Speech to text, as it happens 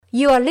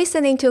You are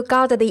listening to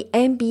Godly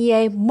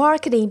MBA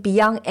Marketing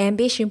Beyond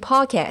Ambition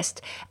podcast,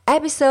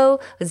 episode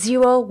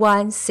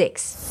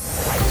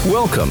 016.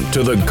 Welcome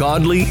to the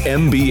Godly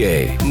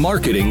MBA,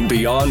 Marketing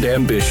Beyond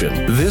Ambition.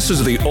 This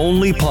is the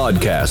only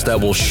podcast that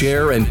will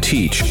share and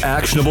teach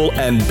actionable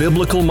and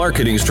biblical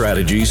marketing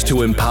strategies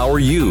to empower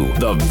you,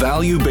 the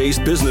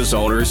value-based business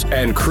owners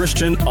and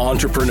Christian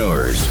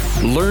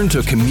entrepreneurs. Learn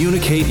to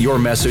communicate your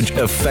message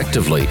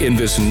effectively in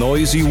this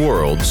noisy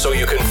world so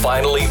you can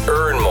finally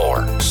earn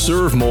more,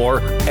 serve more,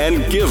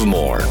 and give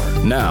more.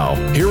 Now,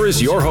 here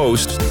is your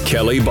host,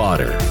 Kelly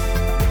Botter.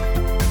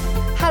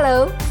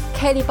 Hello,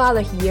 Kelly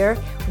Botter here.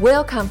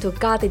 Welcome to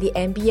Godly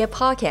MBA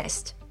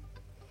podcast.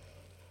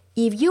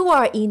 If you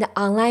are in the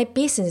online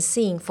business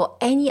scene for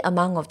any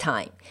amount of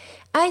time,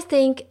 I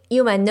think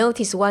you might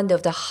notice one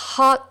of the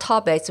hot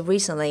topics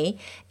recently.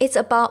 It's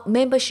about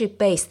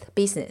membership-based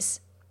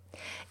business.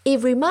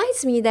 It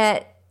reminds me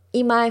that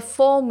in my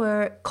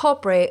former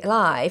corporate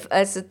life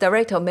as a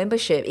director of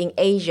membership in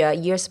Asia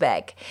years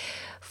back,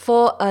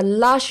 for a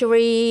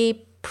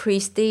luxury,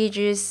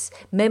 prestigious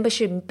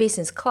membership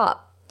business club,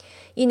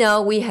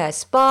 we had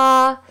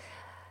spa,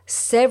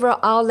 several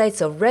outlets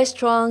of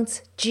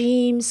restaurants,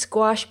 gyms,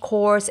 squash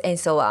courts, and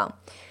so on.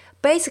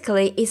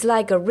 Basically, it's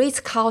like a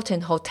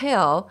Ritz-Carlton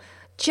hotel,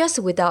 just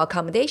without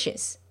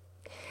accommodations.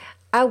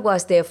 I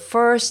was their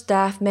first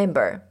staff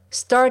member,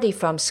 started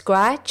from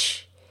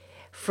scratch,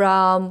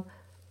 from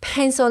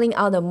penciling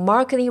out the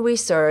marketing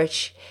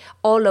research,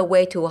 all the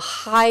way to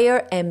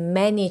hire and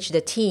manage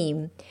the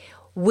team.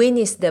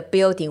 Witness the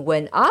building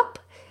went up,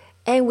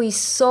 and we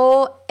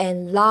saw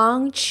and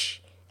launched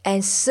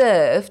and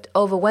served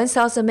over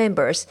 1,000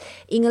 members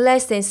in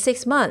less than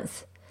 6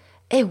 months.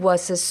 It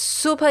was a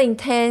super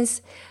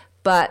intense,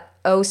 but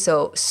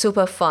also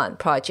super fun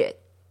project.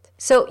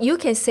 So you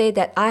can say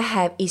that I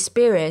have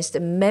experienced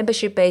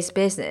membership-based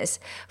business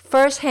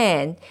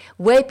firsthand,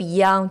 way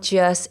beyond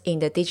just in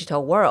the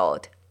digital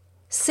world.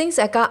 Since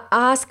I got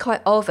asked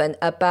quite often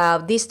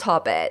about this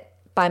topic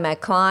by my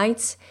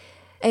clients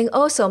and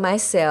also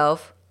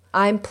myself,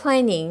 I'm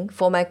planning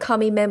for my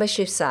coming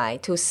membership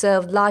site to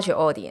serve larger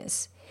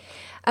audience.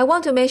 I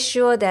want to make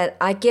sure that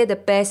I get the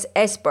best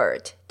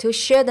expert to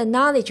share the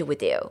knowledge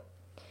with you.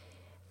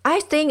 I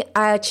think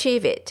I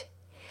achieved it.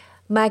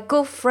 My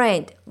good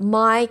friend,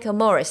 Mike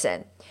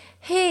Morrison,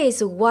 he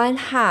is one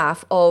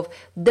half of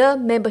the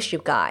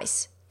Membership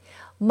Guys.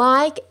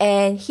 Mike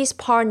and his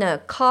partner,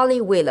 Carly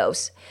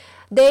Willows,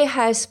 they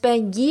have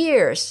spent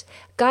years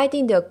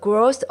guiding the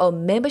growth of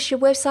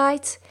membership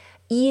websites,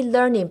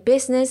 e-learning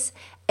business,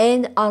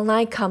 and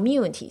online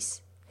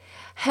communities,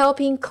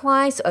 helping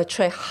clients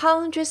attract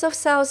hundreds of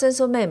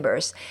thousands of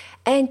members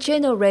and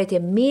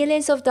generate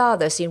millions of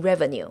dollars in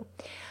revenue.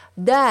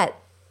 That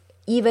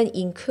even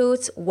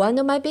includes one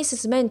of my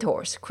business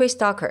mentors, Chris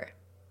Tucker.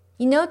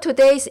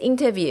 Today's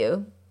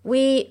interview,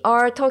 we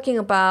are talking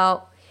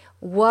about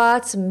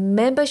what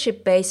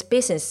membership-based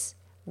business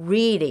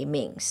really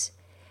means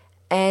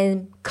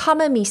and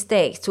common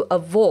mistakes to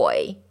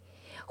avoid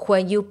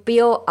when you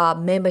build a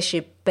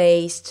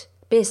membership-based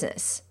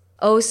business.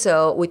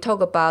 Also, we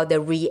talk about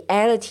the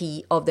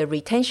reality of the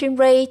retention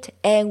rate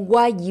and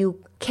what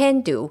you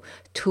can do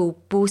to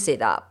boost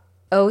it up.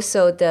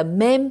 Also, the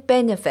main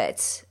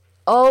benefits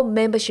of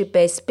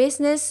membership-based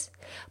business,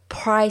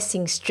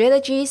 pricing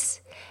strategies,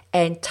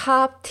 and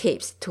top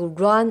tips to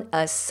run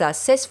a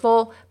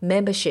successful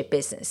membership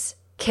business.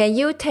 Can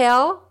you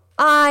tell?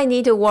 I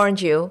need to warn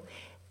you,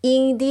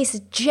 in this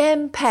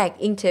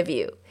jam-packed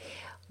interview,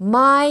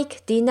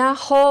 Mike did not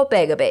hold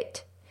back a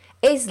bit.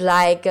 It's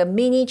like a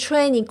mini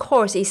training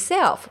course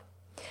itself.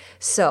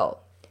 So,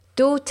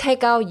 do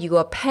take out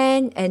your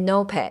pen and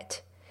notepad.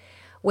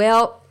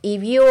 Well,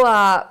 if you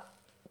are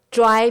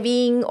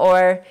driving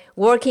or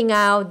working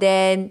out,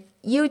 then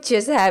you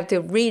just have to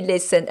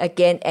re-listen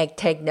again and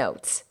take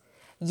notes.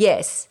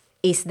 Yes,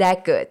 it's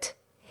that good.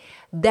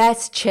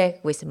 Let's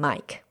check with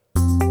Mike.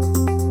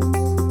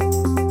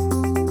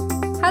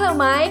 Hello,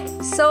 Mike.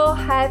 So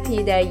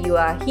happy that you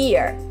are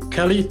here.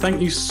 Kelly,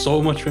 thank you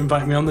so much for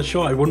inviting me on the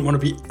show. I wouldn't want to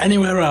be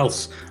anywhere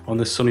else on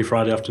this sunny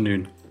Friday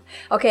afternoon.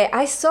 Okay,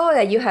 I saw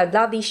that you have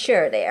lovely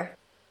shirt there.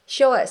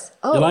 Show us.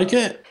 Oh, you like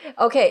it?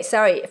 Okay,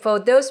 sorry. For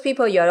those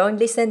people you are not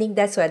listening,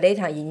 that's why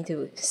later you need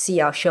to see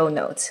our show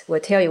notes.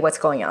 We'll tell you what's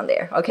going on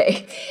there.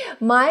 Okay.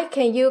 Mike,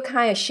 can you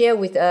kind of share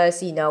with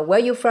us, where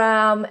you're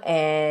from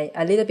and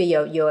a little bit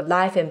of your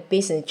life and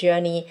business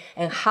journey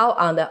and how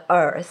on the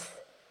earth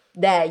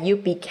that you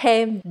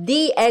became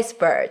the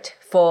expert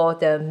for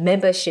the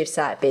membership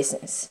side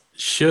business?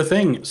 Sure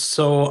thing.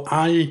 So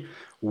I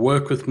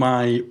work with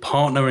my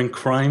partner in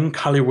crime,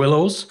 Carly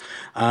Willows.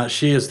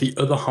 She is the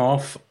other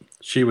half,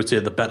 she would say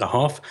the better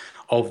half,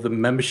 of the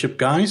Membership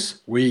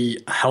Guys. We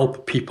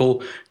help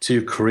people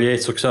to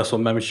create successful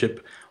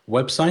membership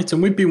websites,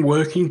 and we've been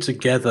working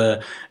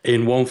together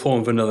in one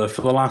form or another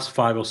for the last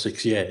 5 or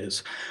 6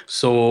 years.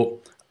 So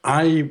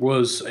I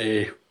was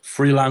a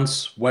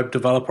freelance web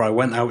developer. I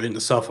went out into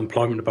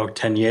self-employment about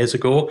 10 years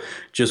ago,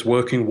 just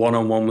working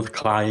one-on-one with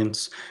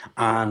clients.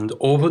 And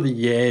over the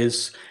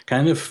years,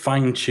 kind of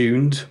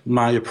fine-tuned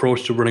my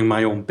approach to running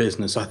my own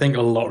business. I think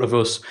a lot of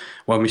us,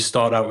 when we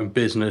start out in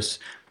business,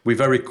 we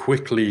very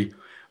quickly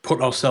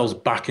put ourselves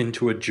back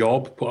into a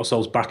job, put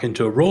ourselves back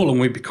into a role, and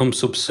we become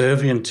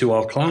subservient to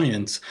our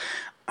clients.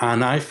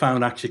 And I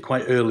found actually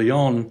quite early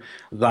on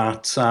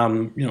that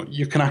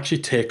you can actually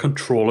take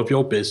control of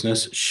your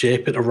business,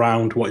 shape it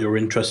around what you're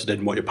interested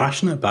in, what you're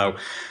passionate about.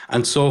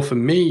 And so for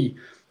me,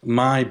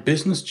 my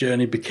business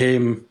journey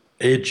became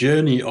a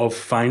journey of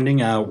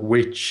finding out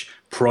which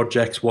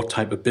projects, what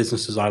type of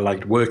businesses I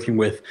liked working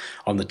with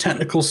on the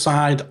technical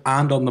side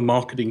and on the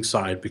marketing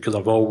side, because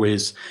I've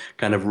always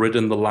kind of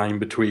ridden the line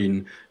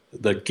between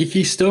the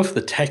geeky stuff,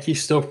 the techie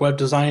stuff, web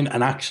design,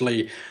 and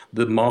actually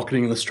the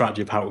marketing and the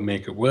strategy of how to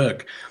make it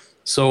work.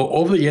 So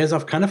over the years,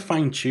 I've kind of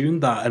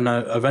fine-tuned that, and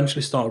I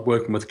eventually started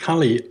working with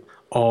Callie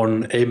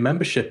on a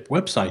membership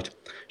website.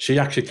 She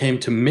actually came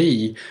to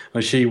me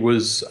when she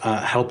was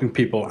helping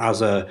people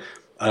as a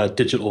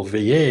digital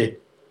VA.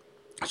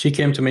 She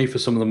came to me for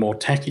some of the more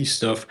techie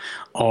stuff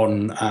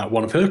on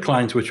one of her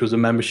clients, which was a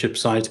membership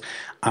site,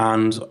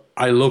 and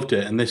I loved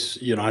it. And this,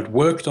 I'd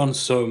worked on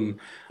some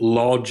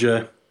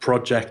larger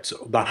project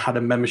that had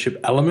a membership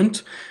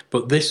element,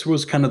 but this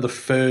was kind of the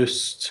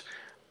first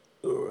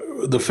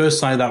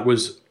side that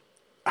was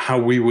how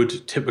we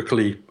would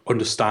typically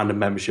understand a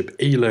membership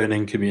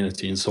e-learning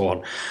community and so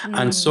on.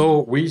 And so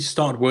we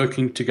started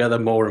working together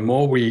more and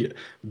more. We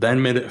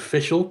then made it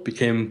official,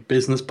 became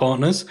business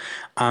partners,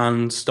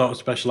 and started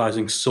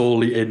specializing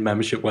solely in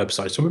membership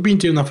websites. So we've been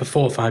doing that for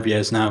 4 or 5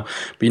 years now,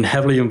 been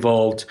heavily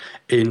involved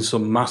in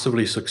some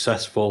massively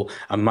successful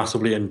and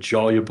massively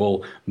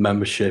enjoyable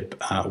membership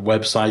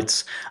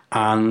websites.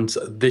 And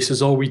this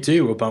is all we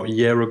do. About a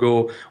year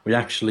ago, we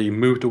actually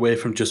moved away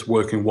from just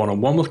working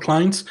one-on-one with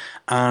clients,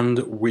 and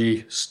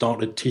we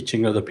started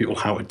teaching other people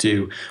how to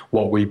do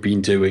what we've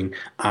been doing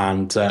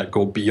and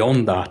go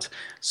beyond that.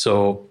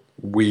 So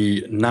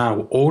we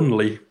now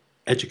only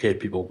educate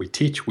people. We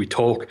teach, we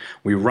talk,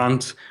 we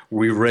rant,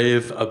 we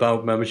rave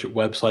about membership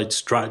websites,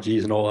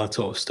 strategies, and all that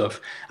sort of stuff.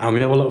 And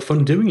we have a lot of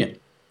fun doing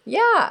it.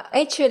 Yeah,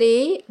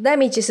 actually, let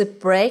me just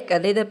break a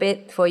little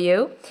bit for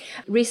you.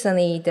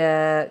 Recently,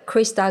 the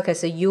Chris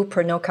Ducker's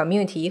Youpreneur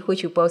community,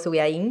 which we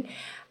are in,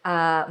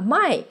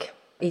 Mike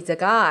is the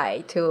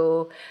guy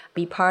to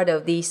be part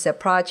of this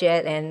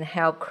project and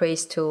help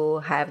Chris to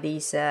have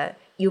these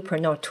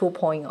Youpreneur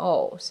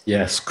 2.0.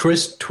 Yes,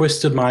 Chris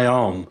twisted my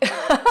arm.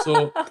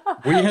 So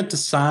we had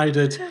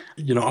decided,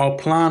 our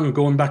plan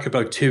going back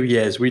about 2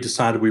 years, we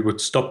decided we would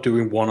stop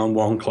doing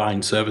one-on-one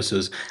client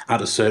services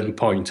at a certain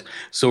point.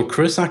 So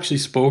Chris actually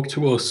spoke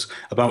to us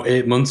about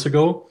 8 months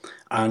ago,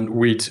 and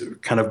we'd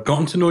kind of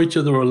gotten to know each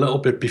other a little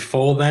bit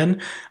before then.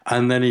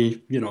 And then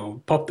he,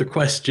 popped the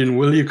question,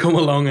 will you come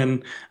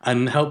along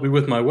and help me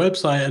with my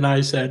website? And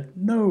I said,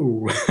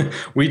 no,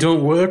 we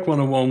don't work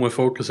one-on-one. We're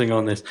focusing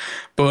on this.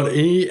 But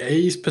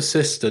he's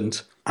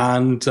persistent.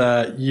 And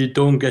you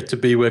don't get to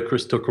be where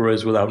Chris Ducker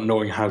is without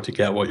knowing how to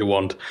get what you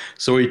want.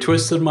 So he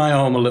twisted my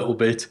arm a little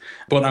bit,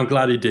 but I'm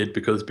glad he did,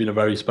 because it's been a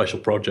very special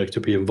project to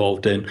be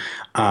involved in.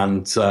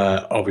 And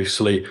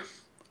obviously,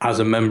 as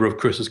a member of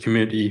Chris's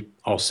community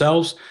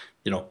ourselves,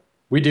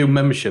 we do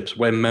memberships.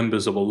 We're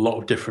members of a lot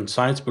of different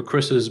sites, but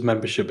Chris's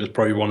membership is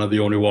probably one of the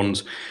only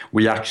ones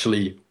we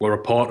actually were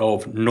a part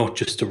of, not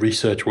just to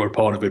research, we're a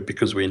part of it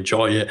because we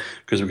enjoy it,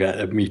 because we get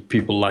to meet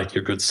people like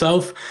your good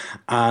self.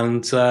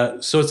 And so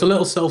it's a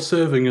little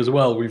self-serving as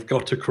well. We've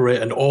got to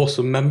create an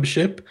awesome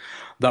membership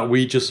that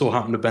we just so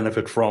happen to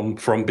benefit from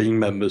being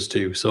members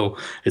too. So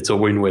it's a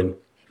win-win.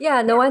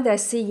 Yeah, no wonder I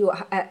see you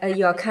are kind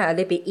of a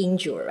little bit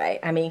injured, right?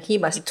 I mean, he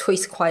must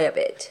twist quite a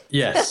bit.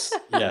 Yes.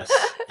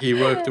 He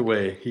worked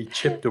away. He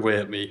chipped away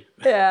at me.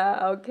 Yeah,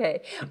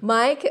 okay.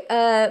 Mike,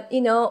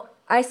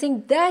 I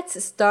think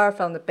that's start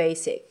from the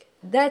basic.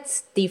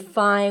 Let's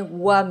define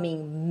what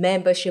means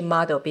membership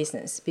model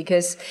business,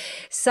 because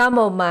some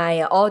of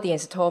my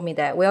audience told me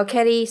that, well,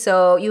 Kelly,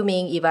 so you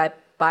mean if I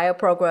buy a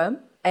program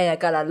and I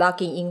got a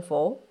login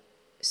info,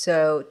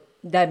 so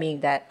that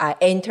means that I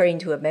enter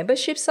into a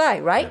membership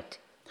site, right? Yeah.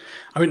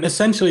 I mean,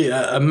 essentially,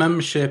 a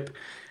membership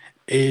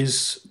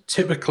is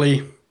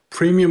typically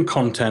premium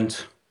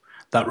content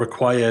that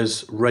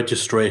requires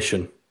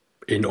registration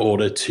in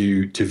order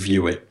to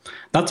view it.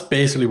 That's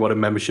basically what a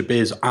membership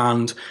is.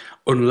 And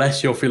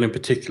unless you're feeling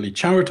particularly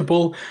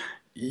charitable,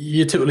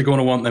 you're typically going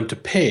to want them to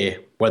pay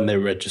when they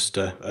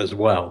register as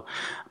well.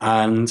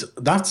 And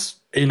that's,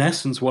 in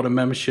essence, what a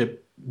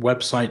membership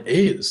website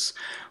is.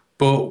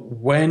 But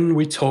when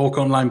we talk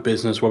online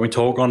business, when we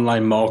talk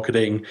online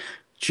marketing,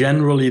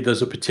 generally,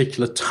 there's a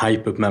particular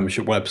type of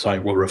membership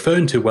website we're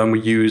referring to when we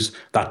use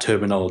that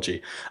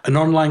terminology. An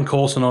online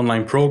course, an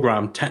online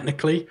program,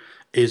 technically,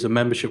 is a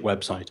membership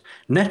website.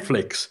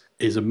 Netflix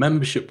is a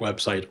membership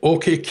website.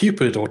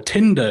 OkCupid or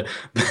Tinder,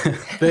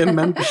 they're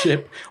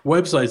membership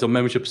websites or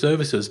membership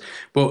services.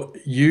 But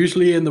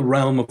usually in the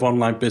realm of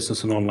online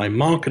business and online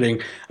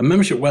marketing, a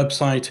membership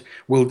website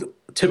will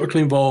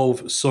typically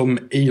involve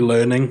some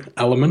e-learning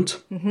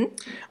element,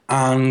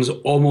 and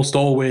almost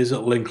always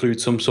it'll include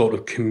some sort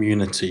of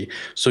community.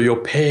 So you're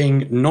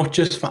paying not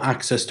just for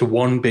access to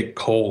one big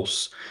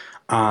course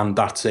and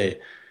that's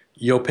it.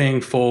 You're paying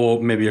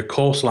for maybe a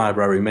course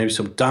library, maybe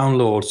some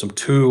downloads, some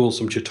tools,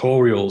 some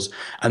tutorials,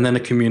 and then a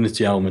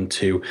community element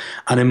too.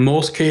 And in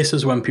most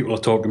cases, when people are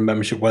talking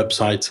membership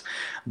websites,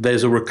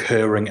 there's a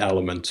recurring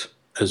element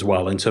as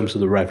well in terms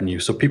of the revenue.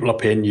 So people are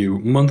paying you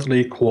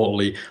monthly,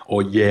 quarterly,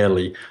 or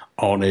yearly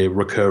on a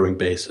recurring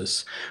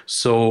basis.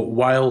 So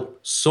while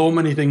so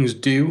many things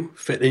do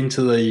fit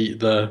into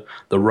the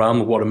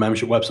realm of what a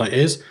membership website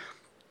is,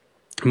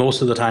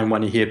 most of the time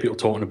when you hear people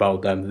talking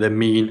about them, they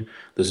mean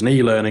there's an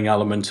e-learning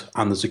element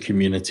and there's a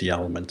community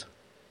element.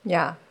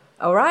 Yeah.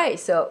 All right.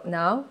 So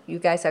now you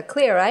guys are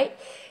clear, right?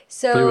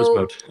 So clear as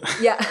mud.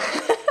 Yeah.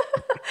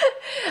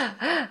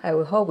 I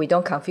will hope we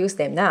don't confuse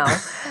them now.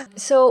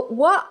 So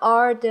what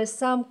are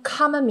some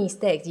common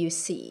mistakes you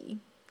see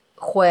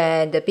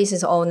when the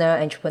business owner,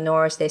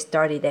 entrepreneurs, they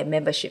started their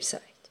membership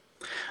site?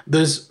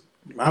 There's,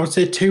 I would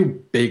say,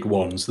 two big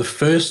ones. The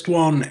first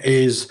one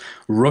is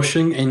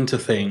rushing into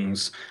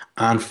things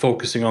and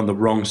focusing on the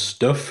wrong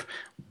stuff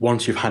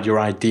once you've had your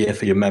idea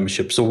for your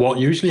membership. So what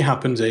usually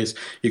happens is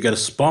you get a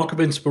spark of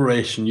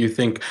inspiration. You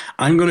think,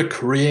 I'm going to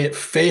create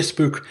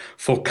Facebook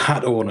for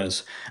cat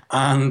owners.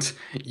 And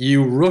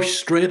you rush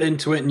straight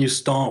into it and you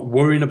start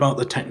worrying about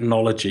the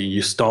technology.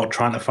 You start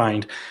trying to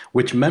find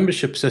which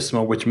membership system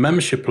or which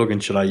membership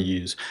plugin should I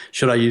use?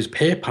 Should I use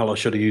PayPal or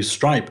should I use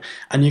Stripe?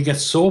 And you get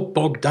so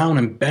bogged down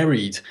and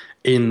buried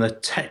in the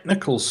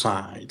technical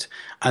side,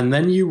 and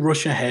then you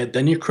rush ahead,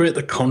 then you create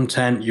the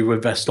content, you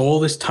invest all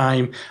this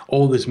time,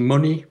 all this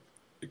money,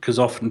 because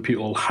often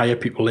people hire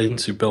people in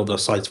to build their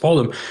sites for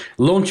them,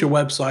 launch your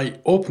website,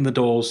 open the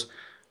doors,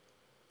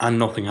 and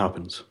nothing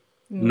happens.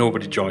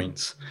 Nobody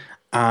joins.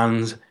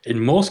 And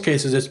in most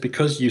cases, it's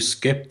because you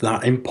skipped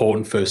that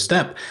important first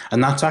step,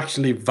 and that's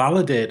actually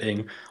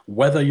validating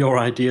whether your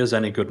idea is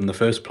any good in the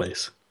first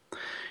place.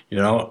 You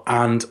know,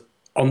 and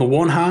on the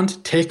one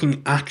hand,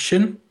 taking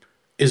action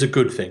is a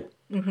good thing.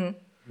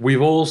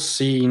 We've all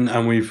seen,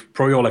 and we've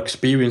probably all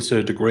experienced to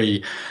a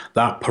degree,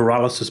 that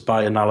paralysis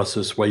by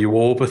analysis where you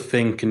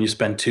overthink and you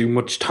spend too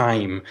much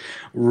time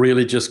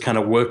really just kind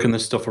of working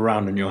this stuff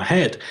around in your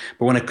head.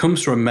 But when it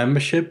comes to a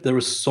membership, there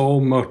is so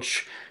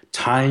much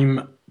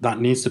time that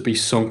needs to be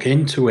sunk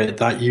into it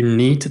that you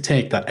need to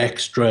take that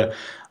extra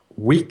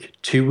week,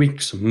 2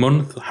 weeks,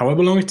 month,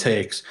 however long it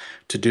takes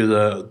to do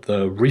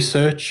the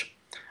research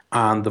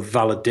and the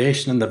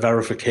validation and the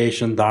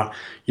verification that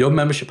your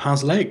membership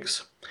has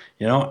legs,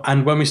 you know.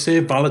 And when we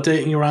say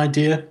validating your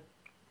idea,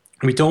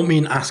 we don't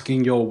mean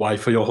asking your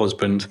wife or your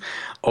husband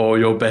or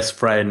your best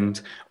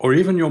friend or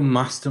even your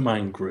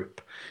mastermind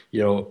group.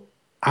 You know,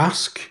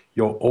 ask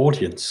your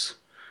audience.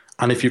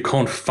 And if you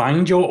can't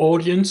find your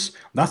audience,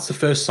 that's the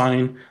first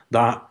sign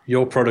that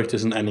your product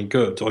isn't any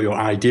good or your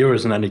idea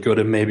isn't any good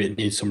and maybe it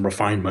needs some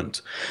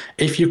refinement.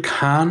 If you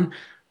can,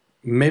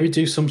 maybe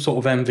do some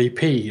sort of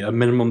MVP, a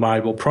minimum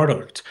viable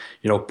product,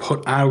 you know,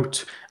 put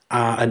out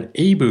an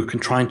ebook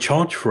and try and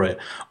charge for it,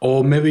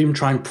 or maybe even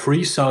try and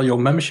pre-sell your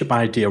membership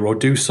idea or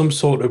do some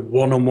sort of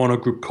one-on-one or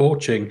group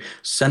coaching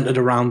centered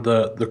around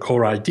the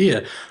core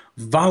idea.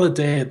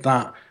 Validate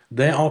that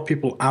there are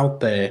people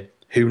out there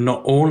who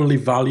not only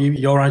value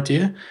your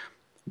idea,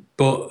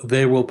 but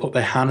they will put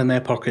their hand in their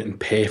pocket and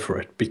pay for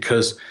it.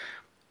 Because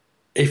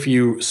if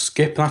you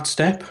skip that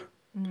step,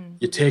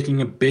 you're taking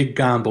a big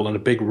gamble and a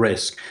big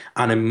risk.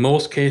 And in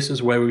most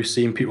cases where we've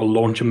seen people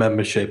launch a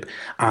membership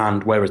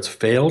and where it's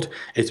failed,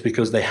 it's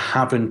because they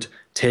haven't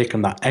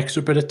taken that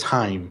extra bit of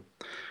time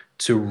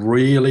to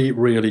really,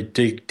 really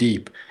dig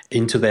deep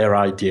into their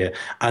idea.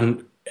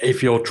 And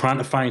if you're trying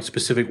to find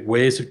specific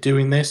ways of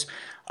doing this,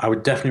 I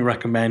would definitely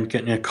recommend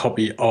getting a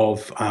copy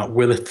of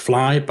Will It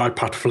Fly by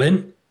Pat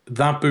Flynn.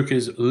 That book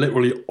is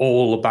literally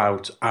all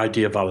about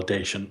idea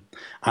validation,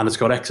 and it's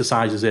got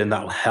exercises in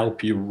that will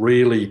help you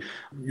really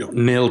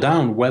nail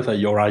down whether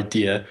your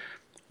idea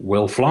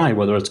will fly,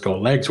 whether it's got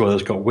legs, whether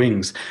it's got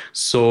wings.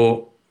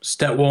 So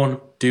step one,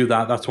 do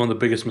that. That's one of the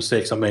biggest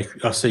mistakes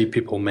I see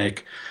people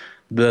make.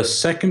 The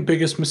second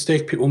biggest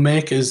mistake people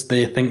make is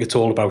they think it's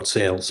all about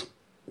sales.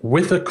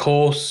 With a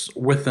course,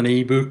 with an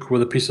ebook,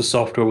 with a piece of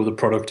software, with a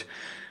product,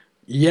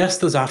 yes,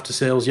 there's after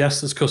sales,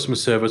 yes, there's customer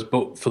service,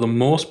 but for the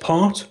most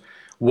part,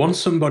 once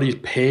somebody's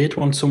paid,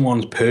 once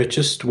someone's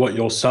purchased what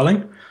you're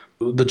selling,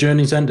 the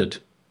journey's ended.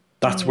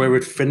 That's where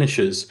it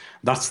finishes.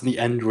 That's the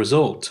end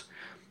result.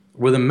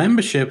 With a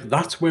membership,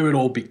 that's where it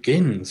all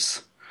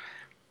begins.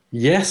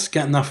 Yes,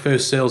 getting that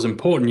first sale is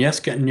important.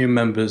 Yes, getting new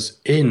members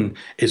in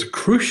is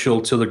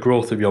crucial to the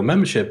growth of your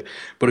membership.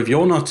 But if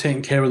you're not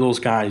taking care of those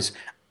guys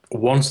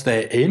once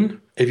they're in,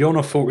 if you're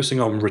not focusing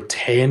on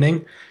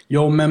retaining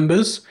your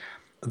members,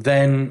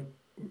 then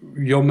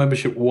your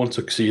membership won't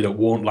succeed. It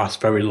won't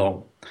last very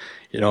long.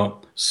 You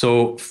know,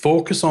 so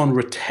focus on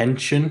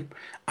retention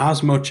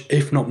as much,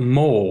 if not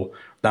more,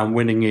 than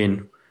winning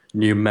in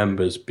new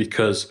members,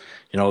 because,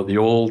 you know, the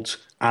old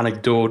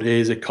anecdote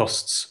is it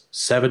costs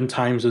 7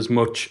 times as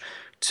much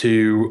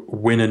to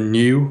win a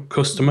new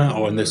customer,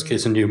 or in this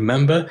case, a new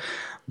member,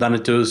 than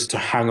it does to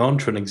hang on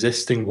to an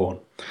existing one.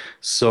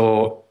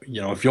 So,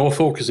 if you're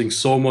focusing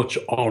so much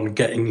on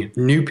getting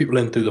new people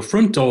in through the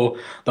front door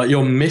that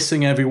you're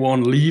missing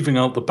everyone leaving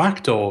out the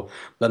back door,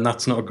 then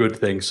that's not a good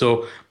thing.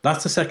 So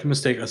that's the second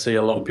mistake I see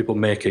a lot of people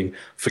making,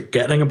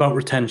 forgetting about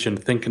retention,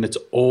 thinking it's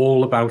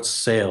all about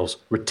sales.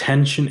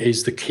 Retention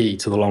is the key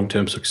to the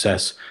long-term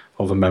success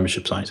of a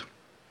membership site.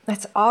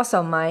 That's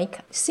awesome, Mike.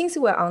 Since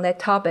we're on that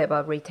topic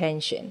about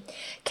retention,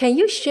 can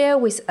you share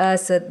with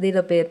us a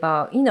little bit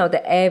about,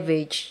 the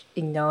average,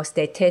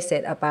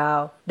 statistic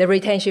about the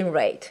retention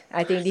rate?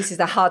 I think this is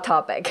a hot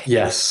topic.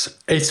 Yes.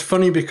 It's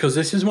funny because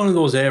this is one of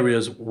those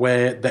areas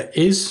where there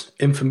is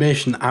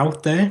information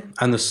out there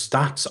and there's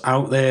stats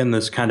out there and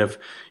there's kind of,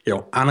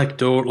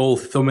 anecdotal,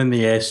 thumb in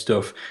the air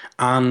stuff.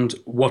 And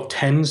what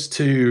tends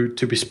to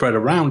be spread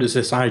around is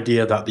this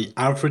idea that the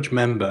average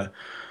member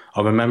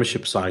of a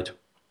membership site,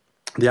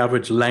 the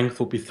average length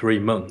will be 3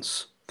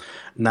 months.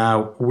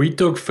 Now, we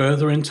dug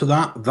further into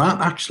that. That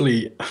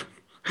actually,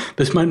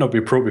 this might not be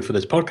appropriate for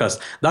this podcast,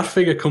 that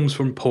figure comes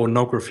from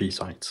pornography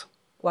sites.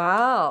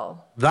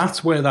 Wow.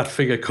 That's where that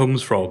figure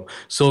comes from.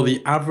 So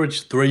the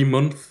average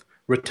 3-month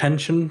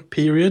retention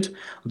period,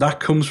 that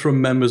comes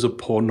from members of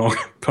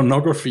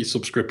pornography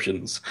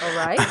subscriptions. All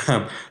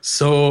right.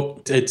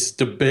 So it's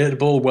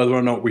debatable whether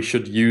or not we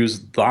should use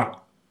that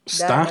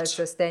stat. That's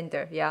the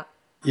standard, yeah.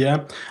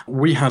 Yeah,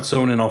 we had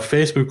someone in our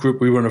Facebook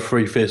group. We run a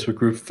free Facebook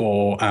group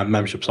for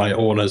membership site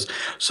owners.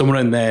 Someone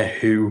in there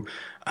who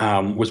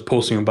was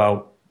posting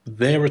about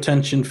their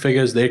retention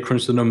figures. They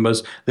crunched the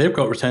numbers. They've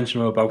got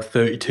retention of about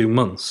 32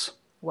 months.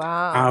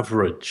 Wow.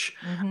 Average.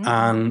 Mm-hmm.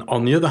 And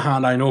on the other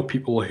hand, I know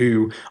people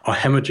who are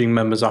hemorrhaging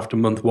members after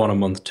month 1 and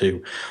month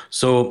 2.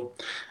 So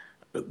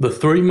the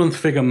 3-month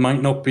figure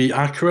might not be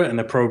accurate, and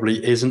it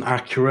probably isn't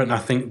accurate. And I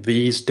think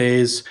these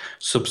days,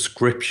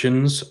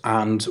 subscriptions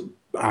and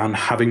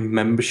having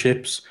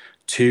memberships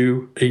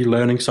to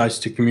e-learning sites,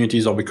 to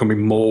communities, are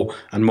becoming more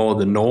and more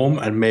the norm,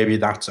 and maybe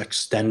that's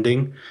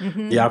extending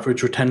the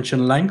average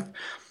retention length.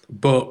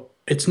 But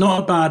it's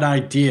not a bad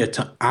idea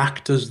to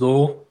act as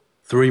though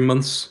 3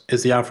 months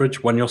is the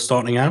average when you're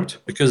starting out,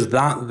 because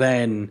that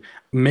then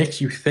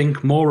makes you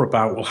think more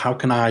about, well, how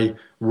can I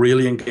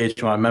really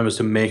engage my members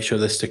to make sure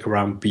they stick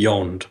around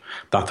beyond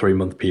that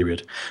 3-month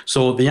period.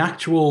 So the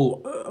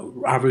actual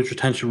average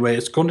retention rate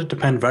is going to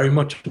depend very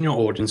much on your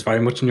audience, very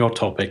much on your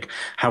topic,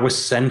 how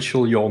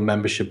essential your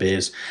membership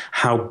is,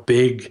 how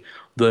big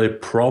the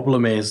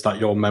problem is that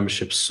your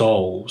membership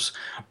solves.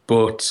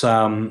 But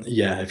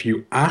if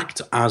you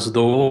act as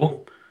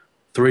though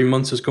 3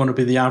 months is going to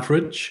be the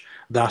average,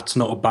 that's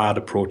not a bad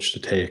approach to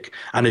take.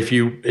 And if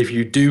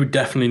you do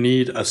definitely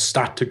need a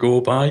stat to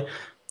go by,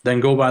 then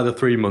go by the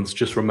 3 months.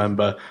 Just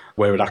remember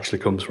where it actually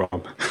comes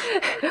from.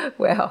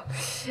 Well,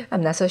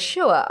 I'm not so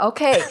sure.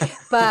 Okay,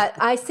 but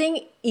I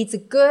think it's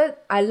good.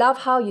 I love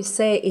how you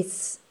say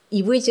it's,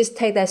 if we just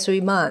take that 3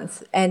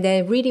 months, and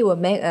then really will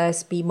make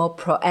us be more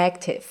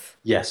proactive.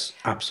 Yes,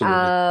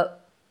 absolutely.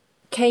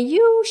 Can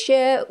you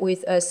share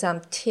with us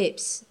some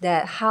tips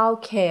that how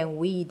can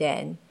we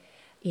then,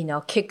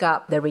 kick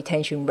up the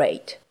retention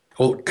rate?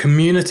 Well,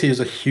 community is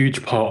a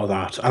huge part of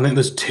that. I think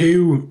there's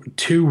two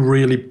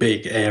really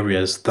big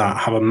areas that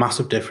have a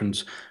massive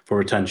difference for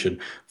retention.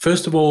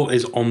 First of all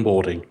is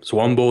onboarding. So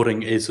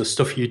onboarding is the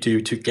stuff you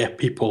do to get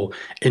people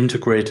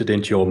integrated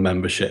into your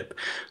membership.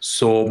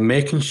 So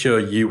making sure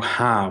you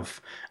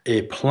have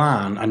a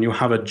plan and you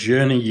have a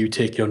journey you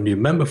take your new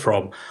member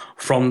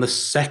from the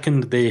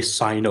second they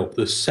sign up.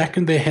 The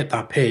second they hit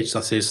that page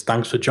that says,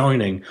 thanks for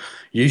joining,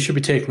 you should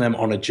be taking them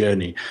on a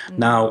journey.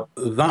 Now,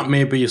 that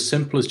may be as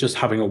simple as just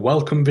having a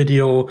welcome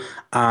video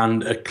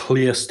and a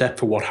clear step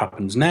for what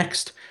happens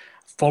next,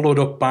 followed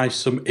up by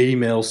some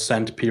emails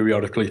sent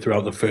periodically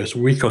throughout the first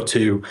week or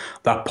two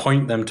that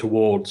point them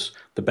towards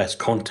the best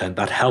content,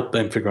 that help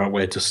them figure out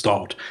where to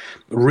start.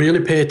 Really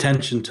pay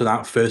attention to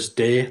that first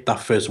day, that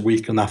first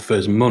week, and that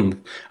first month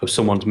of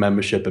someone's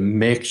membership, and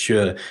make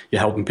sure you're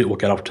helping people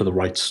get off to the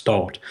right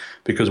start.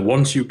 Because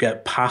once you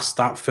get past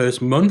that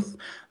first month,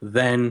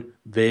 then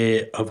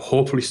they have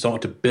hopefully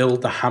started to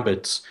build the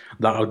habits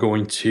that are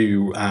going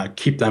to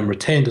keep them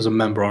retained as a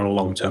member on a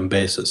long-term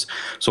basis.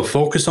 So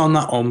focus on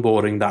that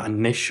onboarding, that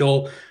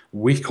initial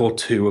week or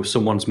two of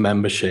someone's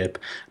membership.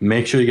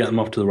 Make sure you get them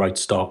off to the right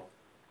start.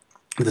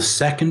 The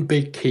second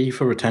big key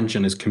for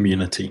retention is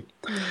community.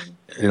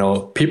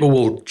 People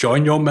will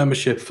join your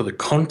membership for the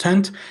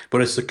content,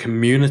 but it's the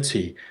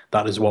community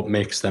that is what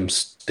makes them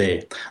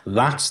stay.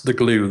 That's the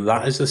glue.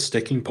 That is the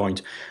sticking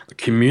point. The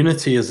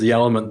community is the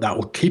element that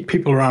will keep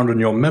people around in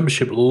your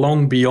membership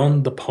long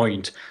beyond the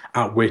point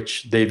at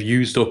which they've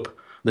used up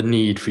the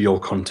need for your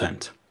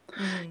content.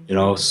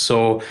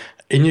 So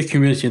in your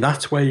community,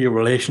 that's where your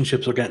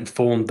relationships are getting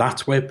formed.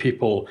 That's where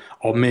people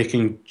are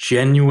making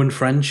genuine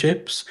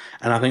friendships.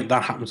 And I think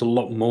that happens a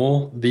lot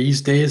more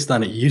these days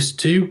than it used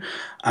to.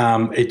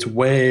 It's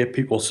where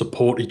people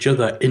support each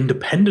other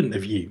independent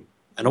of you.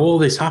 And all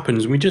this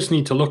happens. We just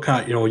need to look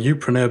at,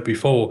 Youpreneur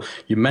before.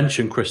 You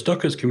mentioned Chris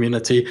Ducker's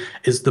community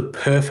is the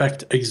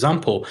perfect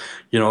example.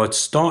 It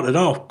started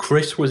off,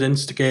 Chris was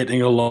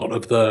instigating a lot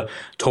of the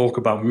talk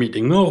about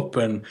meeting up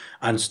and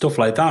stuff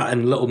like that,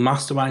 and little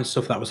mastermind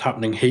stuff that was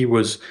happening. He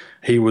was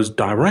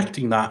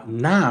directing that.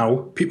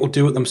 Now people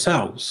do it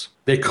themselves.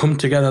 They come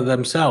together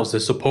themselves. They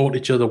support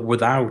each other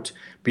without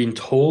being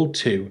told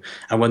to.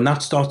 And when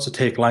that starts to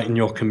take light in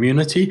your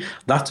community,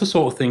 that's the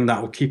sort of thing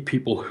that will keep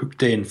people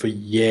hooked in for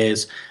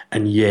years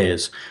and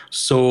years.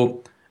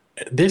 So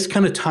this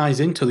kind of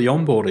ties into the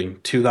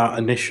onboarding to that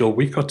initial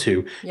week or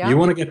two. Yeah. You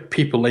want to get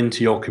people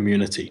into your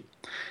community.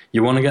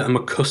 You want to get them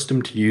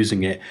accustomed to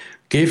using it.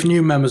 Give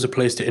new members a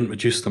place to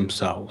introduce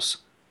themselves.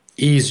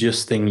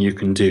 Easiest thing you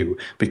can do,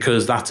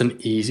 because that's an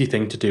easy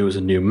thing to do as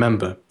a new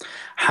member.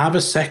 Have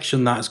a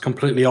section that is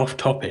completely off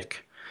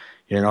topic.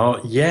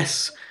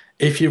 Yes,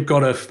 if you've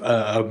got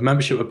a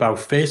membership about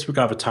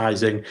Facebook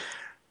advertising,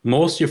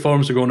 most of your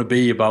forums are going to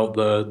be about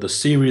the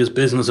serious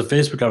business of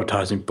Facebook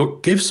advertising,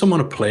 but give someone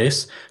a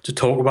place to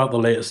talk about the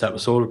latest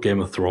episode of Game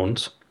of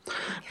Thrones,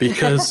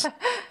 because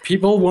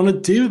people want to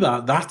do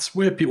that. That's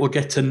where people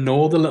get to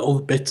know the little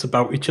bits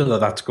about each other.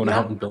 That's going to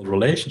help them build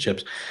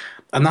relationships.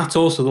 And that's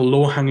also the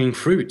low-hanging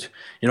fruit.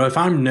 If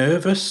I'm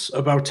nervous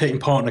about taking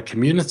part in a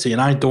community and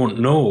I don't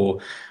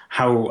know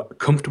how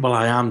comfortable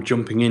I am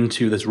jumping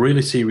into this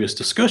really serious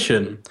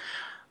discussion,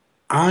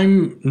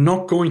 I'm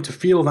not going to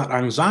feel that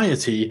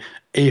anxiety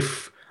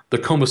if the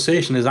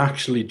conversation is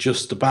actually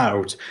just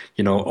about,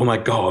 oh my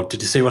God,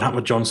 did you see what happened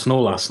with Jon Snow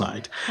last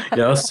night?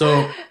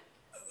 So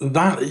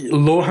that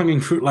low-hanging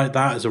fruit like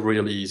that is a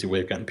really easy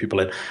way of getting people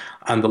in.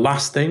 And the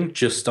last thing,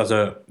 just as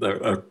a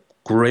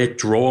great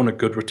draw and a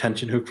good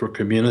retention hook for a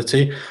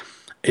community,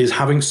 is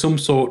having some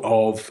sort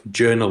of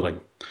journaling,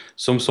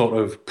 some sort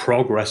of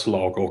progress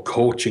log or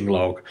coaching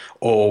log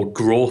or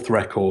growth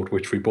record,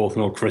 which we both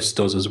know Chris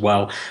does as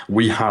well.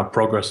 We have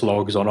progress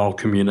logs on our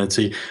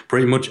community.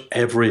 Pretty much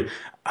every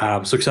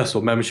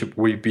successful membership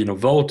we've been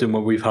involved in,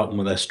 where we've helped them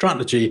with their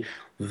strategy,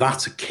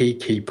 that's a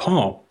key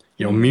part.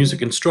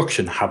 Music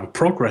instruction, have a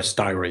progress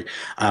diary.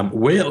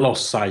 Weight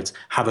loss sites,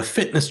 have a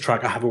fitness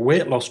tracker, have a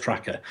weight loss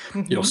tracker.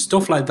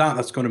 Stuff like that,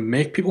 that's going to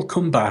make people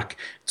come back.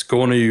 It's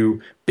going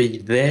to be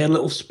their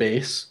little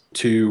space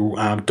to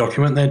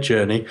document their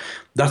journey.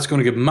 That's going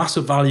to give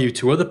massive value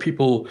to other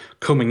people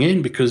coming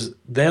in, because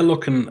they're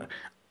looking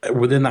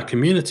within that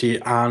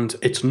community, and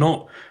it's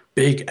not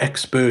big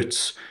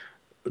experts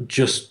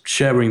just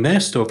sharing their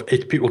stuff.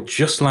 It's people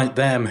just like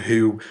them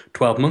who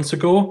 12 months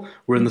ago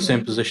were in the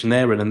same position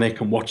they're in, and they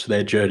can watch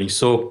their journey.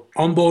 So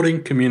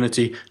onboarding,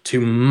 community, two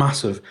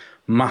massive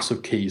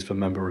keys for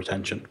member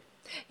retention.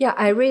 Yeah,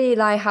 I really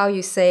like how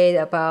you said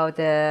about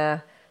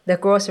the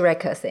growth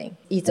record thing.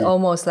 It's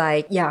almost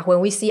like,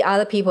 when we see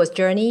other people's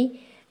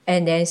journey,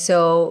 and then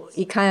so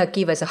it kind of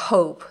gives us a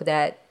hope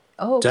that,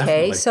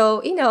 okay,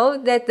 so,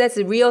 that's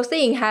a real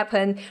thing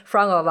happen in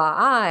front of our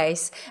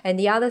eyes. And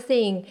the other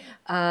thing,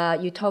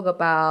 you talk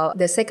about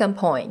the second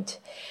point.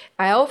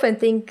 I often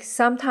think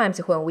sometimes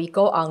when we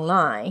go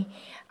online,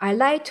 I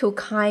like to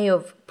kind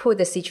of put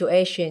the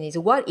situation is,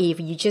 what if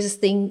you just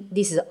think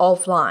this is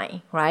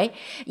offline, right?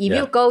 If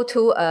you go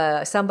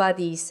to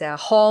somebody's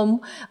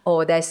home,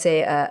 or let's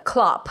say a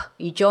club,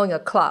 you join a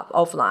club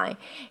offline,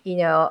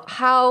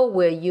 how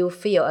will you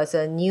feel as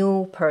a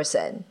new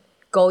person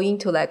going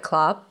to that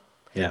club?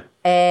 Yeah.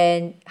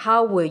 And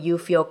how will you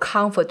feel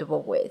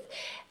comfortable with?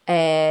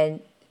 And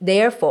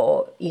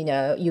therefore,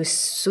 you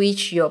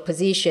switch your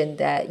position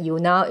that you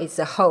now is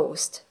the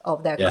host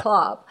of that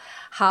club.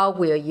 How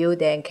will you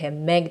then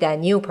can make that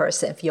new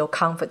person feel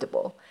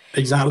comfortable?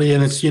 Exactly.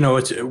 And it's,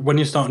 it's when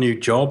you start a new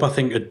job, I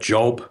think a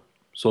job,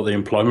 so the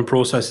employment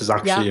process is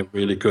actually a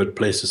really good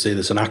place to see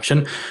this in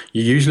action.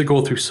 You usually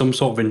go through some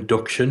sort of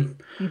induction,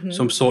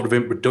 some sort of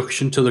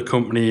introduction to the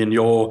company, and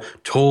you're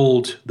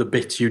told the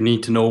bits you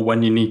need to know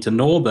when you need to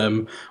know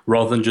them,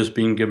 rather than just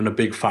being given a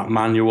big fat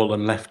manual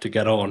and left to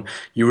get on.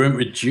 You're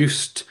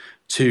introduced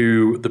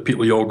to the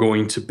people you're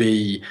going to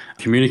be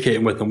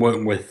communicating with and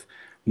working with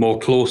more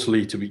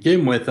closely to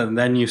begin with, and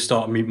then you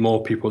start to meet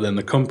more people in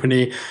the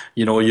company.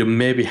 You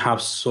maybe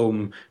have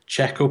some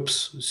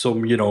checkups,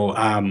 some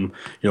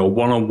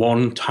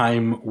one-on-one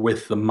time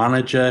with the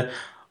manager.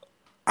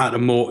 At a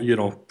more,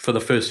 for the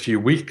first few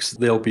weeks,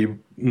 they'll be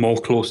more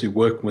closely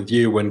working with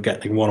you and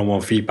getting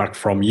one-on-one feedback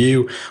from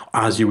you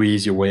as you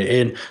ease your way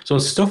in. So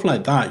stuff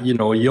like that, and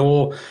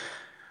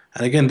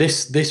again,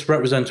 this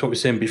represents what we were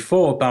saying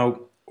before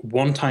about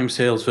one-time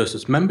sales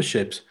versus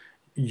memberships.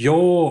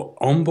 Your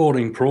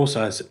onboarding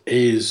process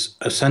is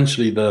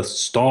essentially the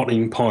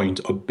starting point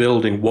of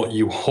building what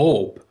you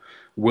hope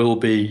will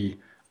be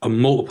a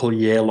multiple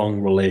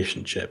year-long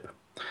relationship.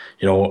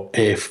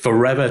 A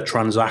forever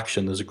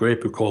transaction. There's a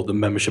great book called The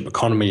Membership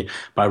Economy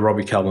by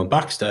Robbie Kelman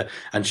Baxter,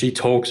 and she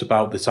talks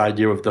about this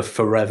idea of the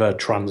forever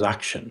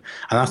transaction.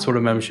 And that's what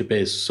a membership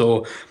is.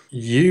 So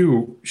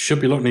you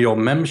should be looking at your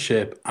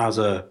membership as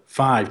a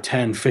 5,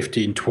 10,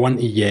 15,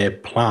 20-year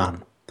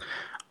plan.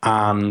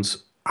 And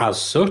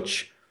as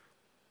such,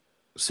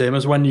 same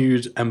as when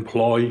you'd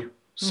employ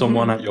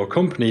someone at your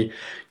company,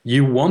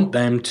 you want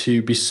them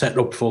to be set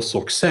up for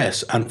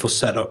success and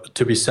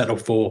to be set up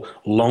for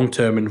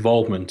long-term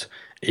involvement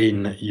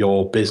in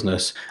your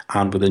business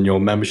and within your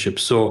membership.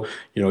 So,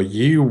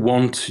 you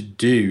want to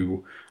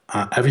do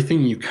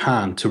everything you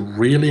can to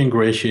really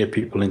ingratiate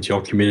people into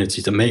your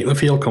community, to make them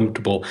feel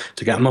comfortable,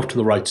 to get them off to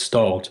the right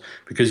start,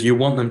 because you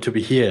want them to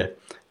be here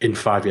in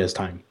 5 years'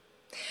 time.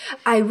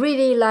 I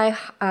really like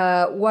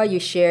what you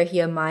share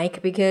here,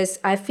 Mike, because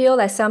I feel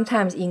like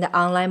sometimes in the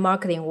online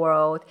marketing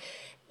world,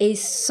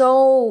 it's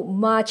so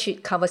much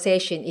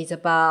conversation is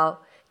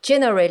about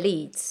generate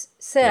leads,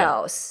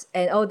 sales,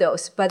 and all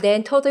those, but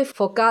then totally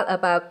forgot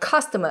about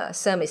customer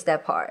service,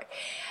 that part.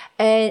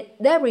 And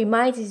that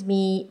reminds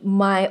me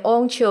my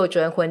own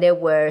children when they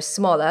were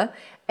smaller,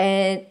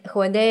 and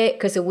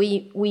because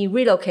we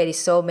relocated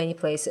so many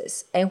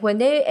places, and when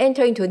they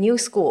enter into a new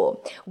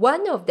school,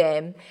 one of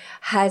them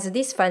has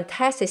this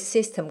fantastic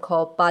system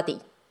called buddy.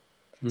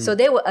 So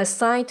they were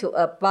assigned to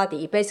a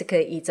buddy.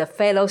 Basically, it's a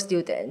fellow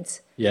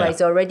student, but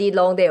it's already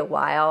long there a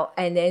while,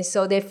 and then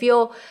so they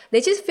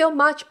just feel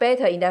much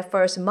better in that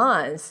first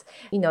month.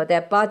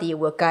 That buddy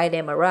will guide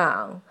them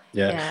around.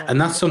 Yeah,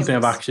 and that's something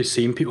I've actually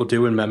seen people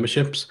do in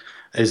memberships,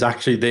 is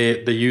actually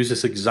they use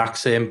this exact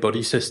same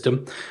buddy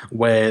system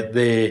where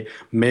they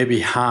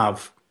maybe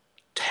have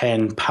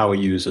 10 power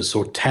users,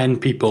 so 10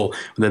 people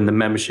within the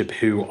membership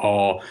who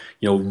are,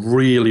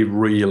 really,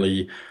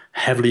 really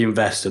heavily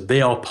invested.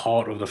 They are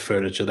part of the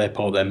furniture, they're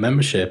part of their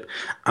membership,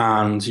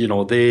 and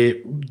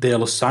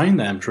they'll assign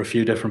them to a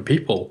few different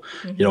people,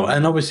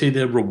 and obviously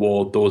they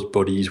reward those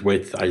buddies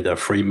with either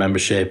free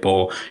membership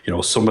or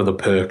some of the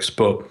perks.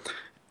 But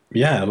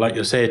yeah, like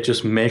you say, it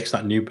just makes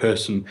that new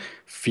person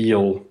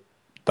feel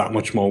that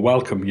much more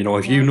welcome.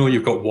 If you know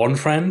you've got one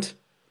friend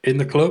in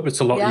the club, it's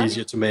a lot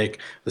easier to make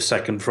the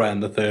second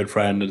friend, the third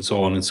friend, and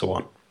so on and so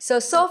on.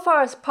 So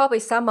far as probably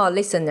some of our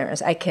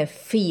listeners, I can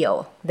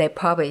feel they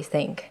probably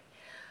think,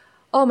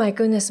 oh my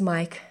goodness,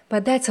 Mike,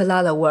 but that's a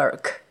lot of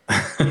work.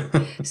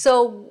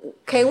 So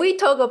can we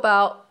talk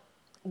about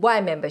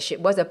why membership?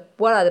 What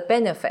are the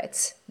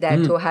benefits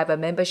that to have a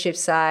membership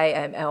site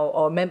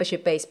or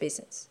membership-based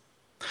business?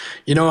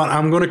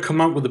 I'm going to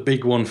come up with a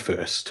big one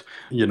first.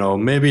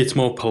 Maybe it's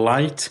more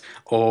polite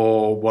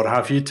or what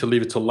have you to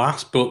leave it to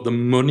last, but the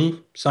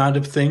money side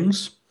of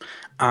things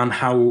and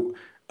how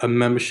a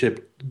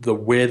membership, the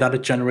way that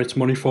it generates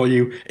money for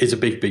you, is a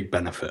big, big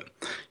benefit.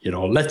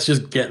 Let's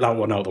just get that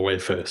one out of the way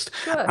first.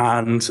 Sure.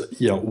 And,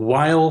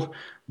 while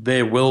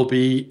there will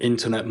be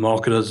internet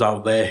marketers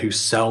out there who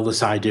sell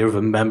this idea of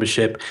a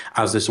membership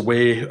as this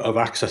way of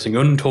accessing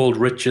untold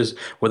riches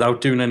without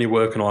doing any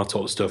work and all that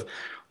sort of stuff,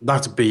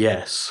 that's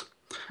BS.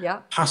 Yeah.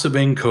 Passive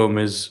income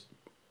is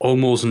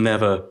almost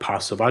never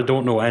passive. I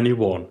don't know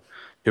anyone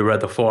who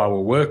read the 4-hour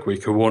work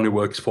week who only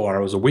works 4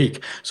 hours a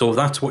week. So if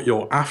that's what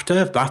you're after,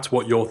 if that's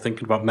what you're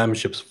thinking about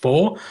memberships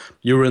for,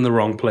 you're in the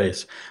wrong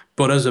place.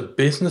 But as a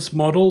business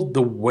model,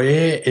 the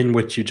way in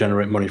which you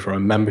generate money from a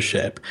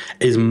membership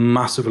is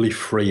massively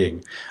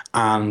freeing.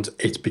 And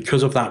it's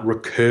because of that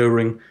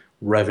recurring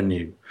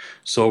revenue.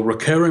 So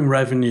recurring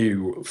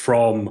revenue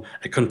from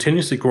a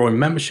continuously growing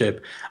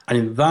membership,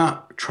 and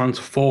that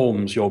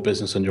transforms your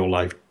business and your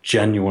life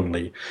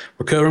genuinely.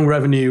 Recurring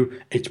revenue,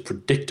 it's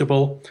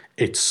predictable,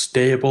 it's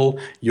stable,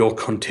 you're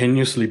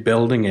continuously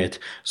building it.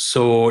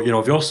 So,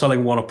 if you're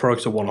selling one-off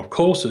products or one-off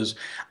courses,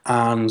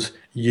 and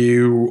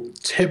you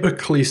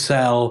typically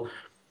sell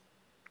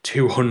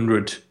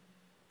 200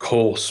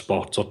 course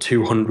spots or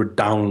 200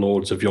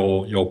 downloads of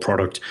your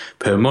product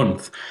per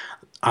month,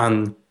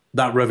 and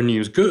that revenue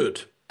is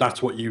good,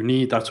 that's what you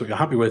need, that's what you're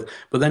happy with,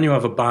 but then you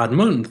have a bad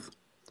month,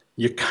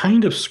 you're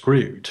kind of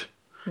screwed.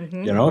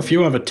 If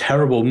you have a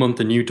terrible month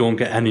and you don't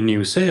get any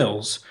new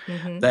sales,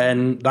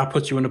 then that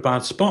puts you in a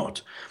bad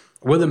spot.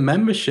 With a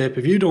membership,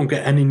 if you don't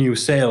get any new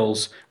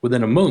sales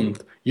within a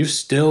month, you've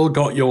still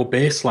got your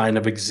baseline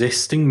of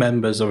existing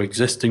members or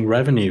existing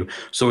revenue,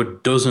 so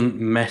it doesn't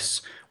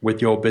mess with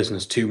your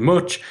business too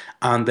much,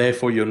 and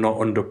therefore you're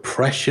not under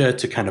pressure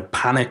to kind of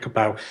panic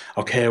about,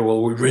 okay,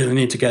 well, we really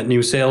need to get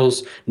new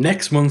sales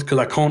next month because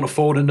I can't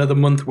afford another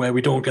month where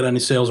we don't get any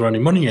sales or any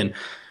money in.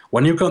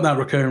 When you've got that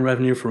recurring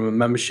revenue from a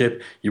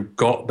membership, you've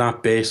got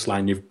that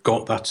baseline, you've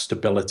got that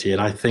stability.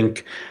 And I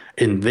think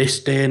in this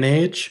day and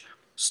age,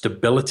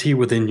 stability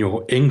within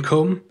your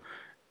income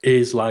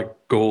is like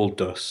gold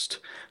dust.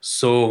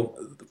 So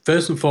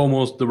first and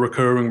foremost, the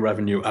recurring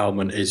revenue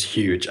element is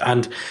huge.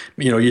 And,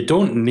 you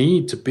don't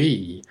need to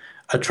be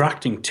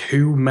attracting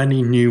too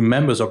many new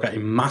members or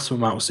getting massive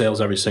amount of sales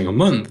every single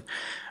month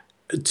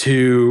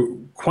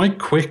to quite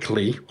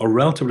quickly or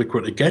relatively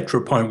quickly get to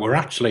a point where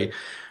actually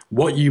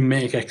what you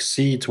make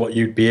exceeds what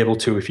you'd be able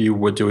to if you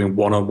were doing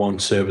one-on-one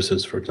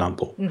services, for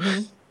example.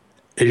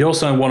 If you're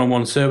selling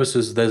one-on-one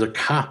services, there's a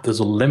cap, there's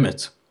a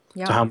limit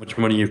to how much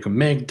money you can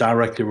make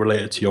directly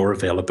related to your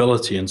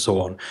availability and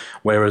so on.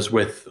 Whereas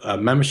with a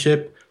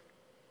membership,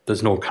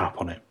 there's no cap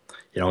on it.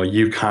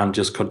 You can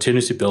just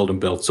continuously build and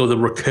build. So the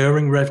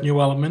recurring revenue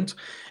element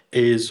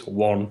is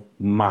one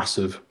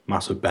massive,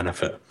 massive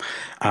benefit.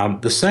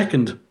 The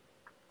second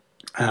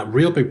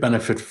real big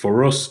benefit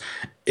for us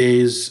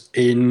is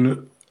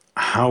in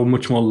how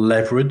much more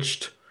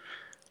leveraged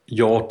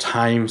your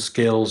time,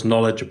 skills,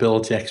 knowledge,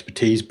 ability,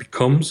 expertise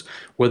becomes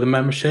with a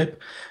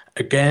membership.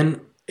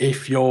 Again,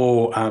 if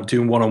you're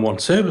doing one-on-one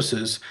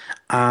services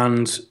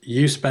and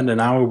you spend an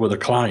hour with a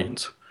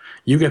client,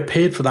 you get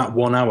paid for that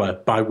 1 hour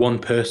by one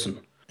person.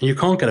 And you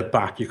can't get it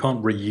back. You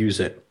can't reuse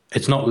it.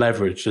 It's not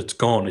leveraged. It's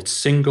gone. It's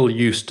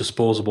single-use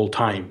disposable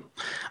time.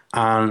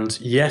 And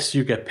yes,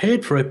 you get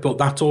paid for it, but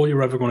that's all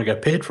you're ever going to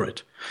get paid for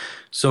it.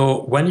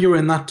 So when you're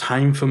in that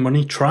time for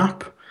money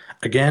trap,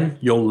 again,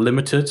 you're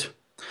limited.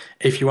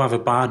 If you have a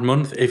bad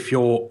month, if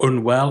you're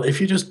unwell, if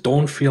you just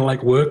don't feel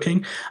like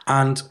working,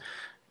 and,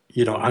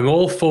 I'm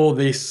all for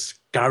this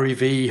Gary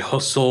V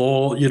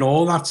hustle,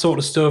 all that sort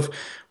of stuff.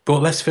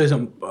 But let's face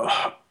it,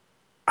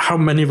 how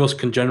many of us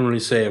can generally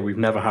say we've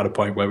never had a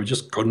point where we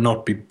just could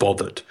not be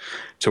bothered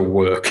to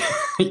work?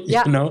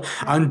 Yeah.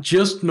 I'm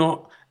just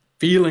not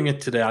feeling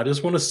it today. I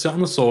just want to sit on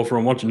the sofa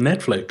and watch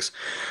Netflix.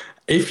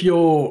 If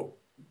you're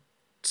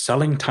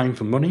selling time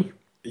for money,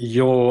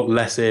 you're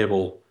less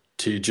able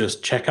to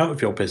just check out of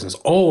your business,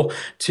 or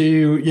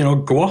to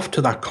go off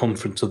to that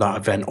conference or that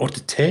event, or to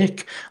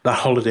take that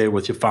holiday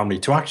with your family,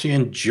 to actually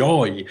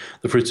enjoy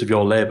the fruits of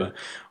your labor.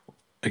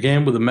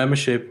 Again, with a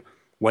membership,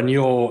 when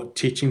you're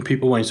teaching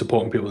people, when you're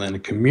supporting people in the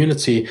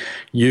community,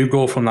 you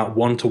go from that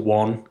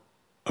one-to-one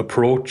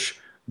approach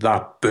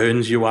that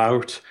burns you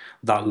out,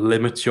 that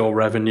limits your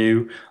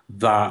revenue,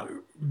 that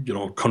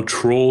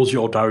controls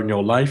your down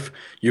your life.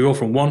 You go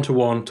from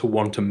one-to-one to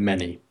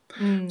one-to-many.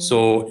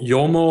 So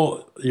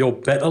you're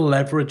better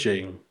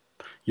leveraging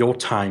your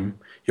time,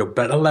 you're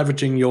better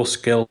leveraging your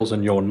skills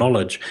and your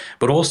knowledge,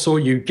 but also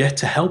you get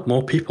to help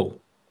more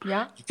people.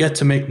 Yeah. You get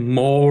to make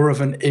more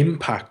of an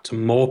impact to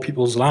more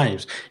people's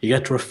lives. You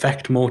get to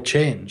affect more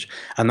change.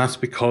 And that's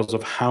because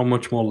of how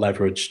much more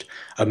leveraged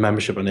a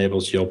membership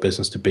enables your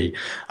business to be.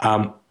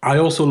 I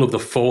also love the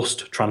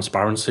forced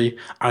transparency.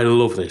 I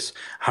love this.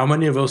 How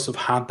many of us have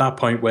had that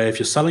point where if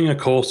you're selling a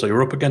course or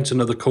you're up against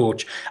another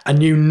coach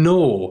and you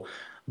know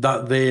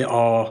that they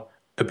are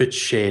a bit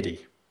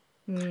shady?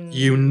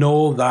 You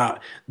know that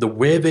the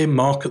way they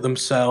market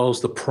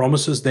themselves, the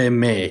promises they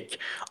make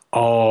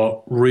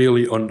are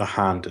really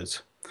underhanded,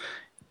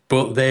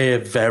 but they're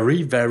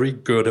very, very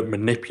good at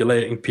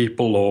manipulating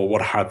people or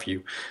what have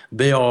you.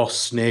 They are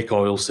snake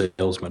oil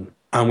salesmen,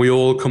 and we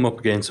all come up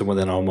against them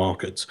within our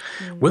markets.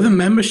 With a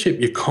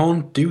membership, you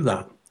can't do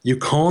that. You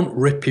can't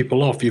rip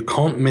people off. You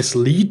can't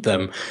mislead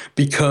them,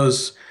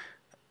 because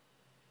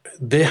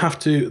they're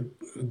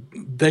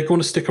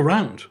going to stick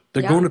around.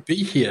 They're going to be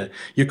here.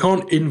 You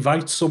can't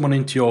invite someone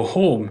into your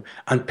home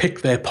and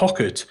pick their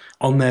pocket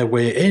on their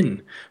way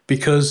in,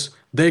 because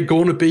they're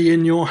going to be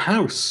in your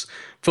house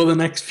for the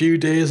next few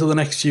days or the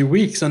next few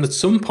weeks. And at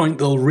some point,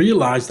 they'll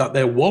realize that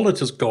their wallet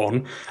has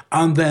gone,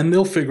 and then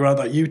they'll figure out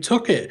that you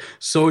took it.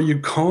 So you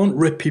can't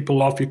rip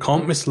people off. You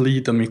can't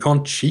mislead them. You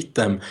can't cheat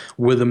them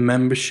with a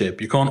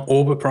membership. You can't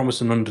overpromise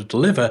and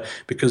underdeliver,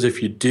 because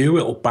if you do,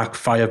 it'll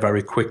backfire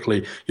very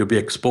quickly. You'll be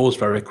exposed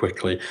very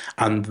quickly.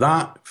 And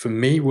that, for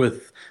me,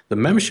 with the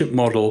membership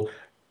model,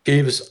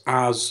 gives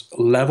as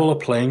level a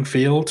playing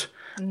field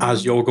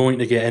as you're going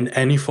to get in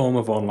any form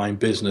of online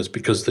business,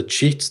 because the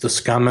cheats, the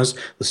scammers,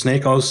 the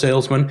snake oil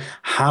salesmen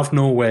have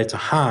nowhere to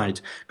hide,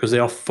 because they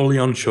are fully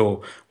on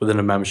show within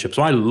a membership.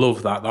 So I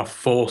love that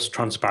forced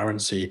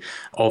transparency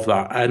of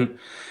that. And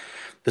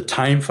the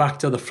time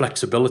factor, the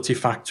flexibility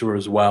factor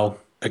as well.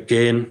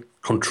 Again,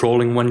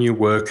 controlling when you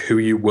work, who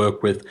you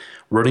work with,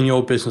 running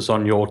your business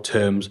on your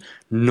terms,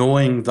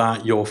 knowing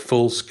that your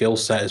full skill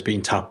set is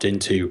being tapped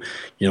into,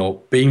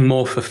 being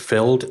more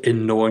fulfilled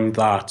in knowing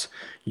that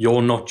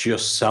you're not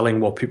just selling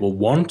what people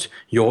want,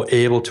 you're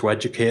able to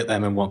educate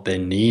them in what they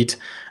need.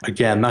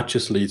 Again, that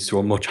just leads to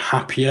a much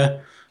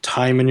happier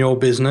time in your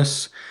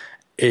business.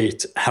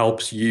 It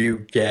helps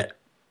you get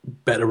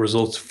better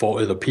results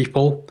for other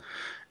people.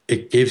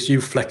 It gives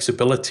you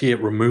flexibility. It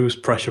removes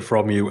pressure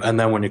from you. And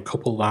then when you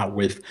couple that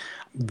with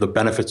the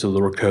benefits of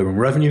the recurring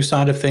revenue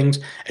side of things,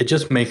 it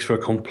just makes for a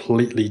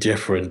completely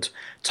different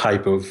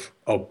type of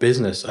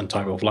business and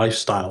type of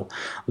lifestyle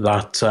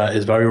that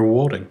is very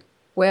rewarding.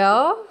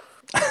 Well,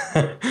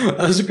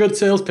 that's a good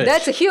sales pitch.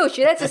 That's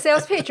a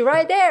sales pitch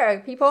right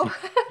there, people.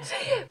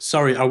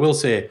 Sorry, I will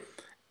say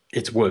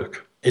it's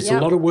work. It's a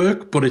lot of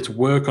work, but it's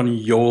work on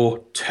your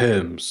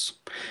terms.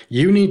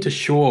 You need to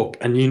show up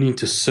and you need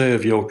to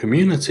serve your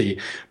community.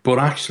 But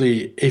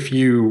actually, if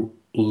you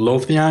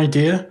love the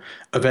idea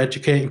of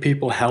educating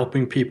people,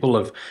 helping people,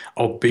 of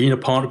being a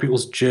part of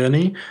people's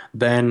journey,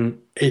 then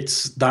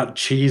it's that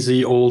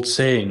cheesy old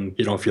saying,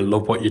 if you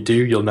love what you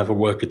do, you'll never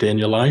work a day in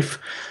your life.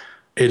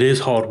 It is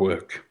hard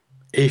work.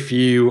 If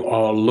you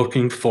are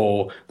looking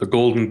for the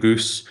golden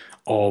goose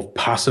of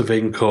passive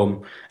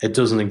income, it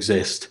doesn't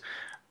exist.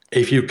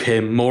 If you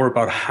care more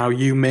about how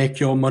you make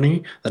your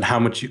money than how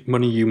much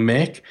money you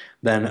make,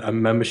 then a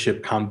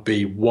membership can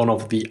be one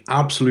of the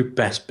absolute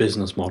best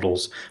business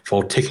models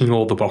for ticking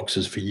all the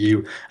boxes for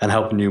you and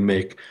helping you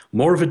make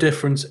more of a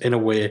difference in a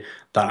way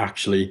that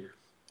actually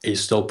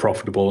is still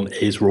profitable and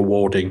is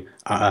rewarding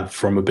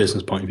from a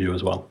business point of view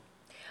as well.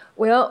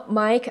 Well,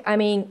 Mike, I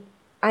mean,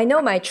 I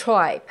know my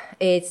tribe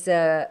is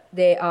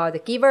they are the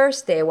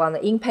givers. They want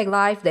to impact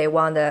life.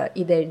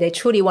 They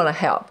truly want to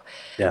help.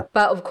 Yeah.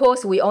 But of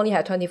course, we only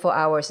have 24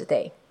 hours a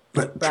day.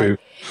 True. Right?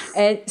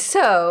 And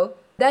so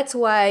that's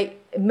why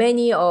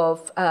many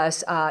of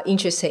us are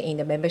interested in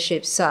the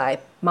membership side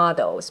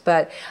models.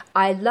 But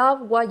I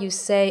love what you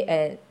say,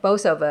 and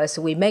both of us,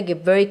 we make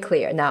it very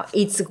clear. Now,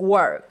 it's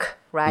work,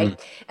 right?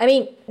 I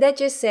mean, let's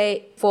just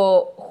say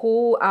for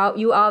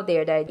you out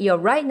there that you're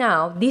right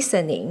now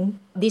listening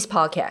this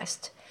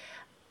podcast,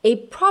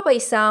 it probably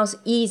sounds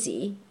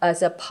easy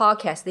as a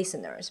podcast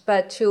listeners,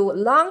 but to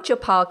launch a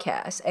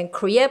podcast and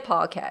create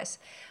podcasts,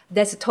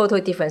 that's a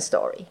totally different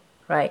story.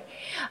 Right.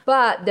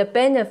 But the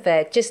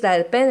benefit, just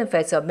like the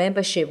benefits of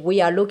membership,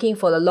 we are looking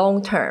for the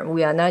long term.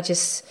 We are not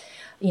just,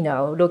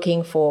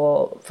 looking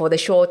for the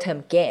short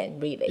term gain,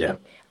 really. Yeah.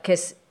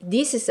 Because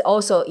this is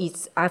also,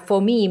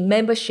 for me,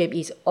 membership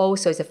is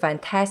also a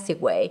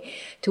fantastic way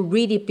to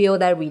really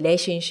build that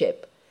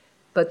relationship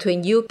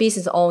between you,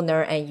 business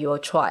owner, and your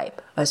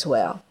tribe as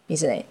well,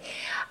 isn't it?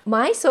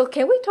 Mike, so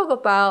can we talk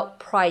about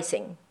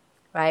pricing?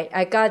 Right.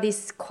 I got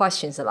these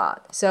questions a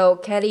lot. So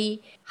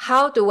Kelly,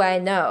 how do I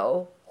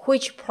know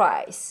which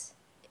price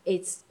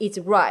is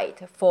right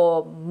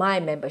for my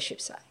membership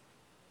side?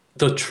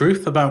 The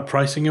truth about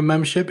pricing a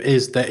membership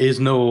is there is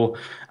no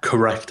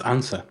correct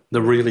answer.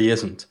 There really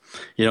isn't.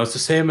 It's the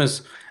same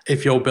as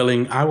if you're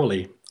billing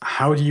hourly.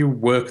 How do you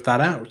work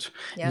that out?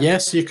 Yeah.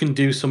 Yes, you can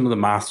do some of the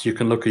maths. You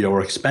can look at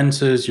your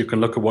expenses. You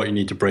can look at what you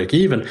need to break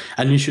even.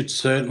 And you should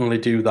certainly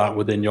do that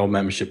within your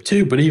membership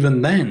too. But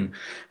even then,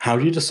 how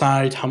do you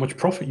decide how much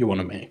profit you want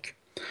to make?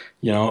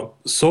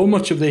 So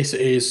much of this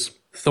is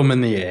thumb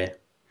in the air.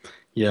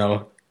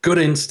 Good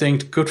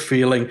instinct, good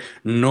feeling,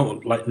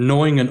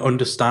 knowing and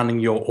understanding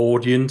your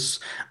audience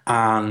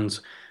and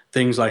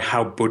things like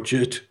how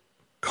budget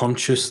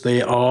conscious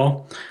they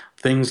are,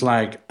 things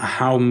like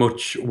how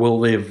much will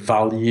they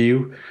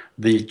value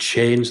the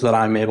change that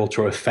I'm able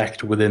to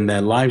affect within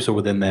their lives or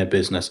within their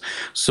business.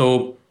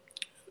 So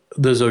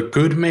there's a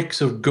good mix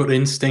of good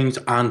instinct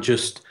and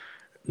just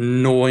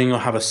knowing or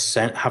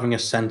having a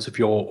sense of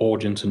your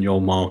audience and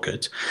your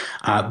market.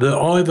 There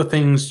are other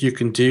things you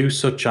can do,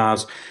 such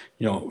as,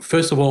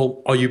 first of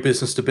all, are you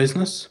business to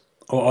business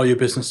or are you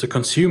business to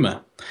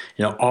consumer?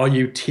 Are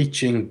you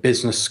teaching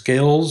business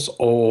skills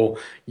or,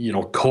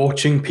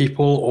 coaching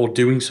people or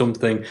doing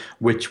something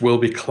which will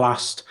be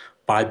classed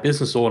by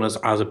business owners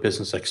as a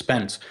business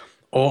expense?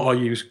 Or are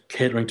you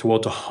catering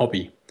towards a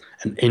hobby,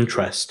 an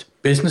interest?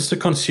 Business to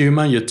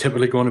consumer, you're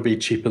typically going to be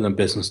cheaper than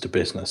business to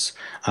business,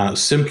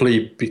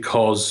 simply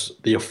because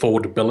the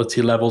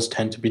affordability levels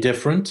tend to be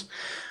different.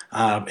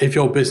 If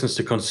you're business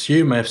to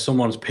consumer, if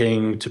someone's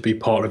paying to be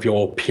part of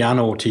your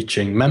piano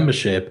teaching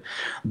membership,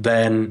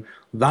 then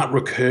that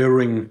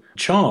recurring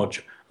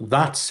charge,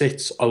 that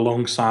sits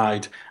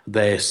alongside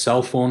their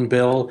cell phone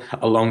bill,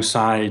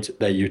 alongside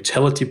their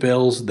utility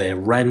bills, their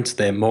rent,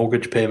 their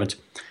mortgage payment.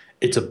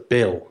 It's a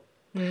bill.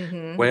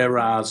 Mm-hmm.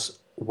 Whereas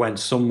when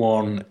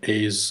someone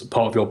is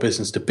part of your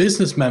business to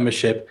business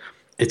membership,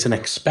 it's an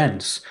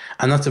expense.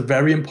 And that's a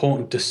very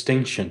important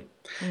distinction.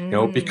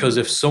 Because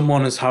if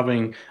someone is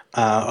having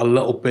a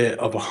little bit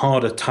of a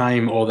harder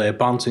time, or they're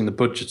balancing the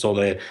budgets, or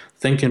they're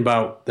thinking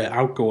about their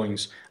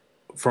outgoings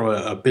from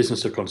a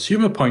business to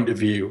consumer point of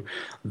view,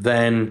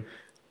 then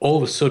all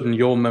of a sudden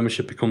your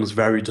membership becomes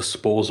very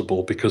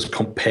disposable, because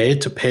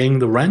compared to paying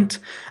the rent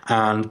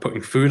and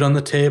putting food on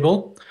the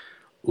table,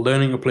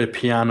 learning to play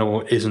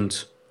piano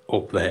isn't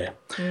up there.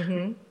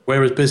 Mm-hmm.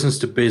 Whereas business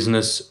to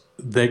business,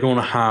 they're going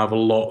to have a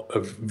lot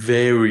of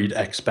varied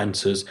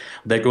expenses.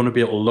 They're going to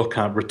be able to look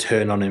at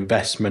return on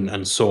investment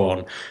and so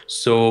on.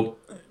 So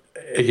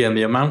again,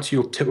 the amounts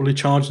you'll typically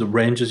charge, the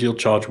ranges you'll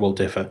charge will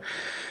differ.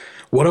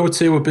 What I would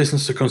say with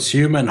business to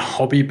consumer and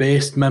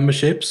hobby-based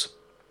memberships,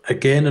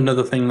 again,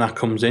 another thing that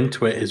comes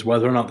into it is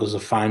whether or not there's a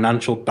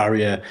financial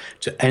barrier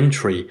to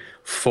entry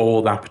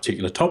for that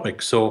particular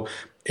topic. So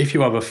if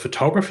you have a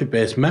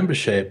photography-based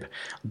membership,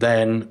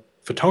 then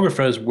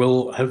photographers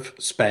will have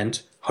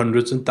spent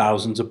hundreds and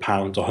thousands of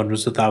pounds or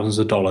hundreds of thousands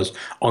of dollars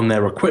on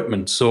their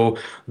equipment. So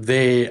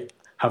they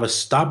have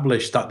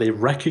established that they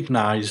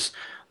recognize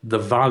the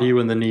value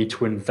and the need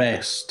to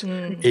invest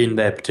in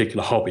their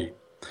particular hobby.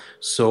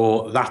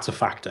 So that's a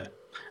factor.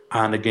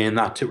 And again,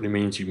 that typically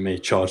means you may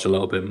charge a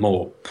little bit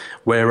more.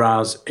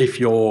 Whereas if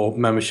your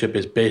membership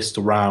is based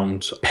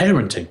around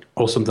parenting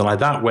or something like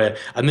that,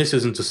 and this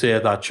isn't to say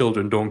that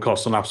children don't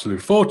cost an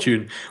absolute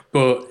fortune,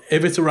 but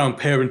if it's around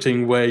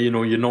parenting where,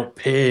 you're not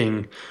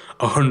paying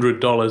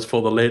 $100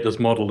 for the latest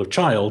model of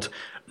child,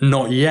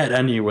 not yet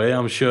anyway,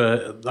 I'm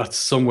sure that's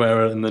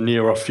somewhere in the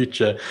nearer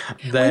future.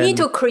 Then, we need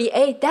to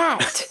create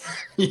that.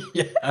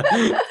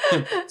 Yeah,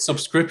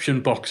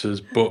 subscription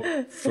boxes,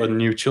 but for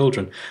new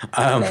children.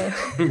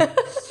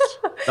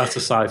 That's a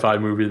sci-fi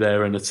movie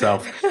there in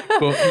itself.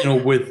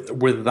 But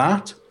with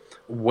that,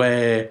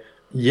 where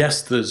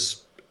yes,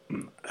 there's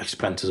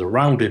expenses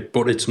around it,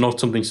 but it's not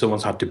something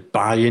someone's had to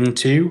buy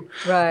into,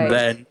 Right.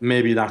 then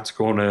maybe that's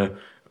going to,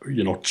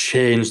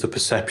 change the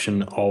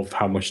perception of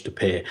how much to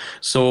pay.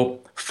 So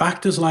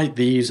factors like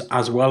these,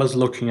 as well as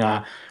looking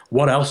at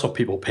what else are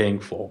people paying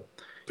for.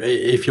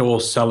 If you're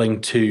selling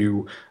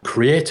to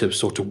creatives,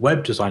 so to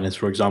web designers,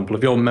 for example,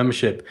 if your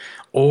membership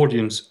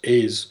audience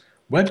is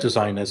web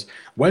designers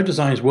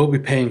will be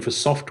paying for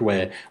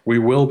software. We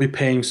will be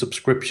paying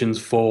subscriptions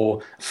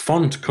for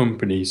font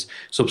companies,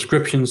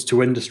 subscriptions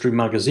to industry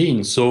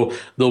magazines. So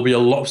there'll be a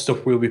lot of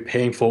stuff we'll be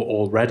paying for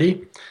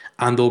already,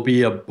 and there'll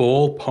be a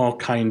ballpark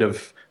kind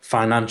of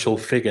financial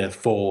figure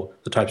for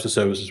the types of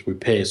services we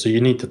pay. So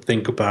you need to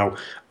think about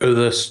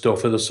other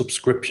stuff, other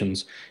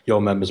subscriptions your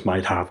members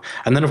might have.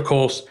 And then, of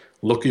course,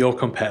 look at your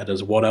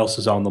competitors. What else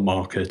is on the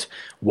market?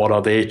 What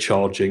are they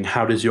charging?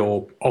 How does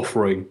your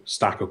offering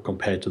stack up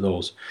compared to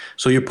those?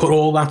 So you put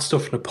all that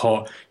stuff in a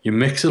pot, you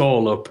mix it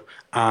all up,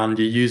 and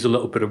you use a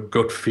little bit of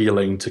gut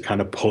feeling to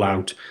kind of pull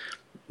out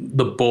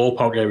the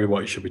ballpark area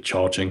what you should be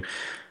charging.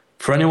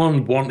 For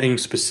anyone wanting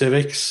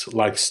specifics,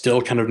 like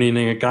still kind of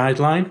needing a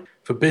guideline,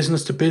 for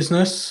business to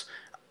business,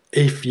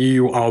 if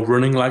you are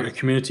running like a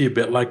community, a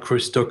bit like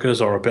Chris Ducker's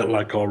or a bit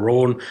like our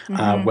own,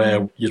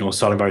 where,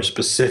 selling very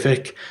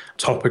specific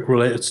topic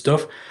related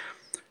stuff,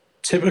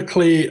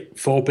 typically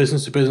for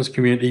business to business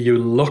community, you're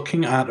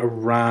looking at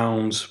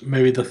around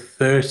maybe the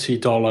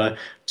 $30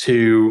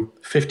 to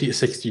 $50 to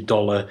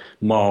 $60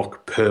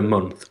 mark per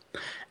month.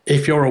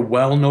 If you're a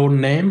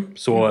well-known name,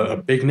 so a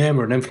big name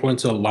or an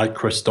influencer like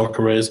Chris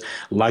Ducker is,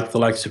 like the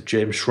likes of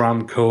James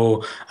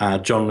Schramko,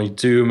 John Lee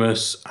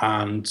Dumas,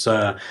 and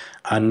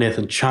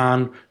Nathan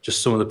Chan,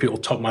 just some of the people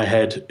top of my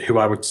head who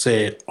I would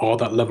say are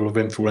that level of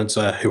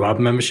influencer who have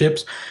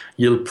memberships,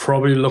 you're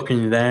probably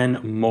looking then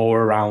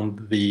more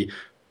around the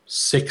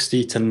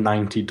 $60 to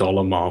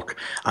 $90 mark.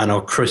 I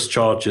know Chris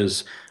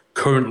charges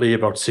currently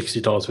about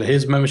 $60 for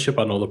his membership.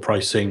 I know the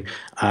pricing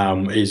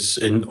is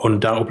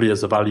undoubtedly,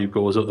 as the value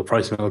goes up, the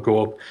pricing will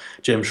go up.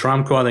 James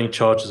Schramko, I think,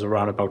 charges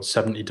around about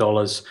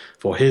 $70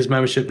 for his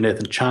membership.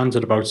 Nathan Chan's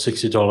at about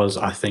 $60.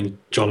 I think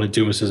John Lee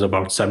Dumas is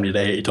about $70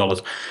 to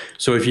 $80.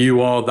 So if you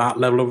are that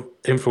level of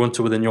influencer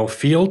within your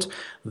field,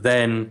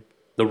 then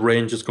the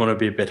range is going to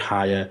be a bit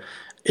higher.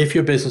 If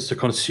you're business to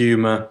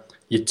consumer,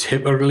 you're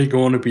typically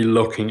going to be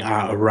looking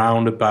at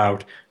around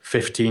about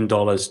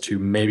 $15 to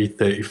maybe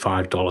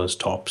 $35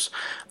 tops.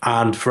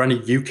 And for any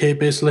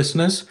UK-based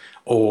listeners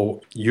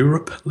or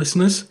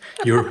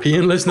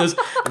European listeners,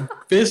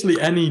 basically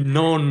any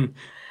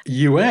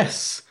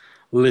non-US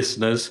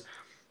listeners,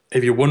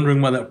 if you're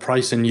wondering whether to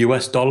price in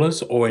US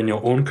dollars or in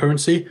your own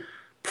currency,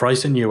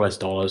 price in US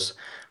dollars.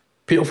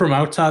 People from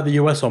outside the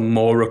US are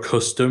more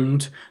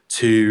accustomed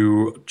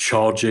to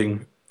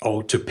charging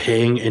or to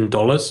paying in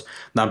dollars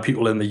than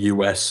people in the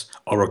US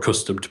are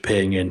accustomed to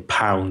paying in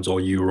pounds or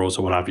euros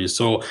or what have you.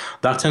 So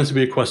that tends to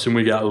be a question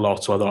we get a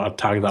lot, so I thought I'd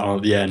tag that on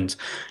at the end.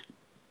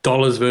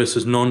 Dollars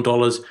versus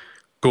non-dollars,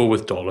 go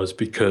with dollars,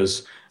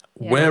 because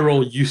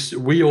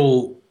we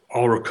all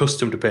are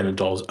accustomed to paying in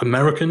dollars.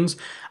 Americans,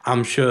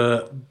 I'm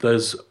sure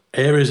there's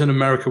areas in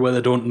America where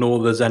they don't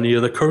know there's any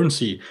other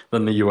currency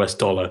than the US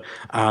dollar,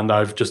 and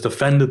I've just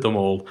offended them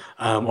all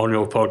on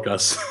your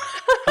podcast.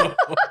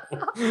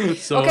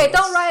 Okay,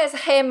 don't write us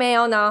hate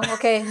mail now.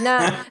 Okay,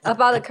 not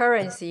about the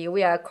currency.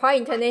 We are quite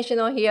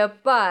international here,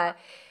 but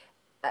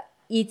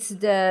it's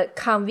the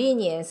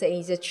convenience and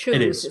it's the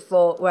truth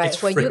for right. It's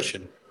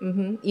friction.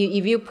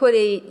 If you put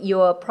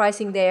your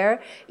pricing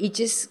there, it's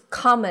just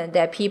common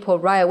that people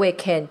right away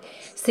can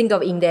think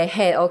of in their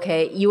head.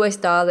 Okay, US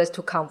dollars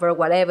to convert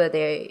whatever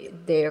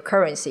their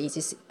currency is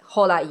just a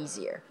whole lot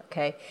easier.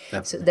 Okay,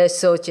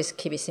 so just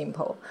keep it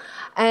simple,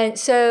 and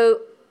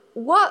so.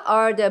 What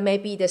are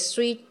maybe the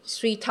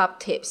three top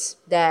tips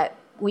that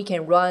we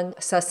can run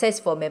a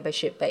successful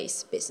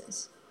membership-based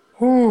business?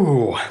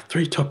 Ooh,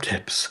 3 top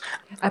tips.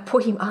 I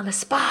put him on the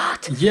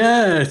spot.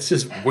 Yeah, it's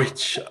just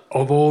which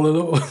of all of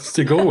those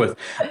to go with.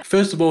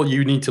 First of all,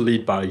 you need to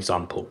lead by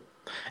example.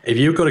 If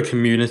you've got a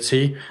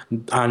community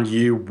and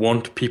you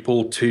want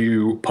people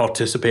to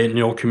participate in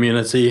your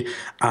community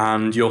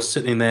and you're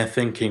sitting there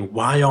thinking,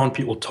 why aren't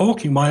people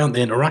talking? Why aren't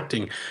they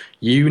interacting?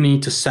 You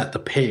need to set the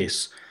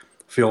pace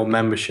for your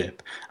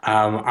membership.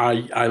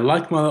 I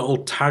like my little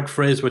tag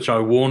phrase, which I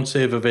won't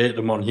say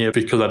verbatim on here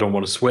because I don't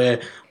want to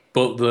swear,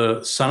 but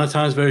the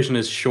sanitized version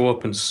is show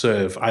up and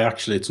serve.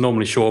 It's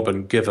normally show up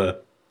and give her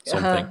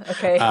something.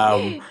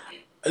 Okay.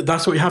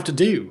 That's what you have to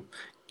do.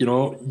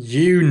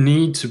 You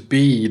need to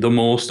be the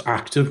most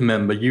active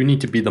member. You need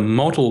to be the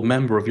model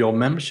member of your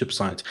membership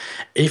site.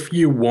 If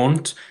you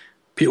want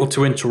people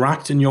to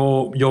interact in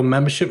your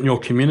membership, in your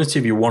community,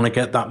 if you want to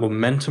get that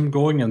momentum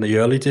going in the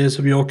early days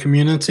of your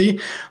community,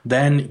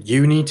 then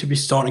you need to be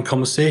starting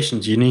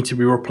conversations. You need to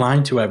be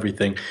replying to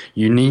everything.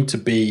 You need to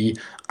be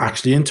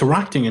actually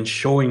interacting and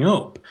showing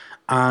up.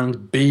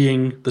 and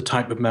being the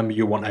type of member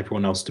you want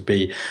everyone else to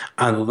be.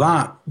 And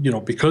that,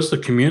 because the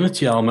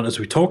community element, as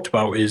we talked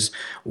about, is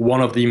one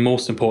of the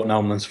most important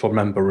elements for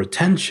member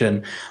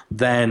retention,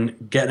 then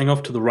getting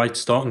off to the right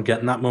start and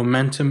getting that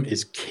momentum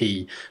is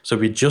key. So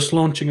if you're just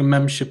launching a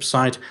membership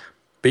site,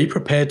 be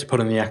prepared to put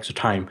in the extra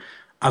time.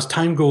 As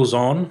time goes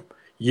on,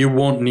 you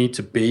won't need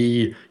to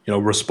be,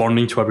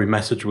 responding to every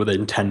message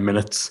within 10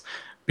 minutes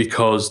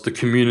because the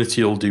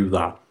community will do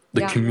that.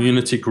 The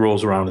community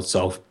grows around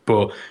itself.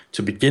 But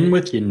to begin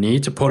with, you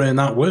need to put in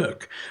that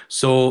work.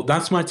 So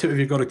that's my tip. If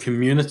you've got a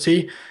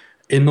community,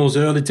 in those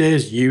early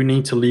days, you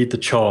need to lead the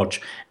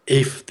charge.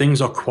 If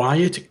things are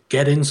quiet,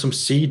 get in some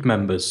seed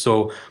members.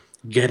 So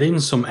get in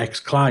some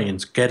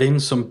ex-clients, get in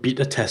some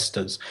beta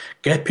testers,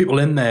 get people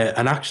in there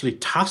and actually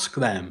task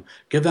them,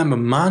 give them a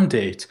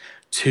mandate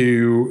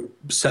to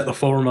set the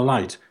forum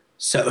alight,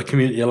 set the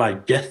community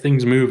alight, get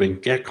things moving,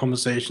 get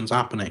conversations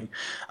happening.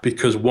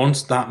 Because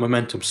once that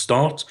momentum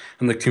starts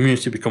and the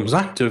community becomes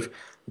active,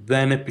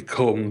 then it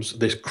becomes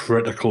this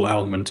critical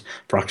element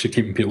for actually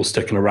keeping people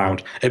sticking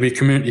around. If your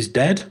community is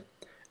dead,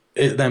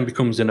 it then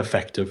becomes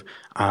ineffective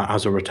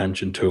as a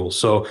retention tool.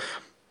 So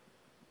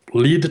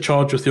lead the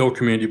charge with your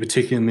community,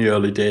 particularly in the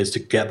early days, to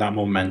get that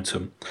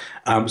momentum.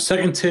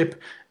 Second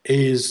tip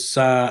is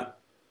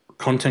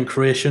content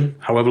creation.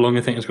 However long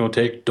you think it's going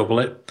to take, double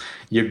it.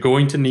 You're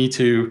going to need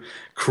to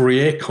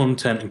create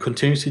content and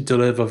continuously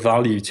deliver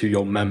value to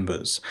your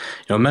members.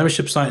 A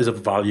membership site is a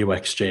value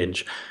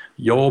exchange.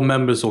 Your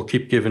members will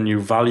keep giving you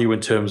value in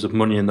terms of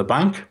money in the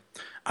bank,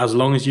 as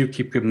long as you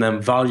keep giving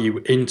them value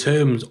in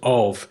terms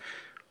of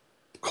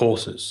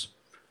courses,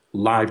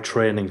 live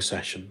training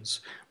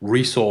sessions,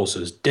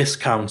 resources,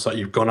 discounts that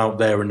you've gone out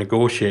there and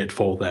negotiated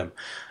for them,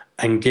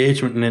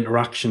 engagement and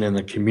interaction in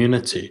the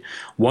community.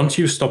 Once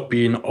you stop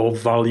being of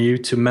value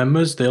to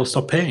members, they'll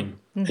stop paying.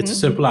 It's as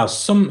simple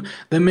as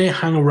they may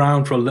hang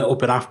around for a little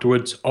bit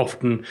afterwards,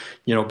 often,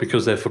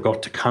 because they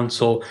forgot to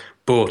cancel.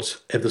 But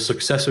if the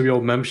success of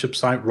your membership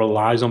site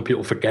relies on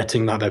people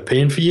forgetting that they're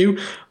paying for you,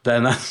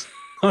 then that's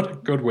not a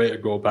good way to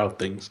go about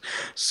things.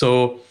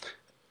 So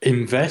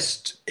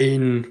invest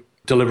in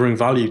delivering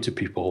value to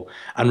people.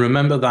 And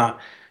remember that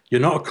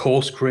you're not a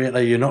course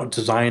creator, you're not a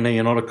designer,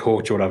 you're not a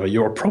coach or whatever.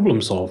 You're a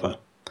problem solver.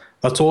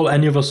 That's all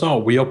any of us are.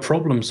 We are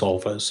problem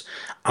solvers.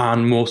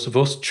 And most of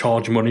us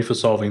charge money for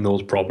solving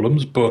those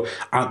problems. But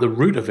at the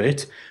root of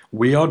it,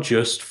 we are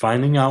just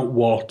finding out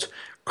what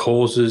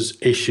causes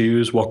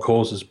issues, what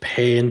causes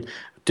pain,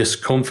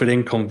 discomfort,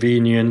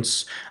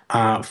 inconvenience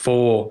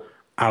for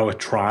our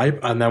tribe,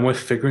 and then we're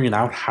figuring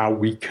out how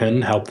we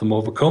can help them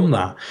overcome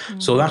that.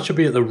 So that should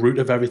be at the root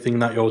of everything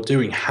that you're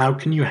doing. How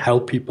can you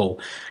help people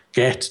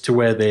get to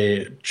where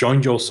they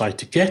joined your site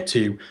to get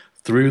to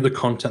through the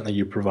content that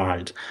you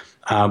provide?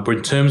 But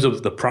in terms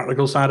of the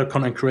practical side of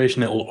content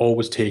creation, it will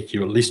always take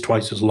you at least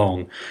twice as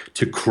long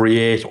to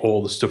create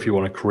all the stuff you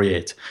want to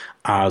create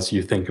as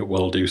you think it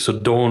will do. So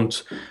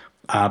don't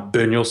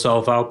burn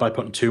yourself out by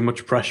putting too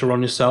much pressure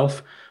on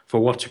yourself for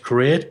what to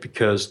create,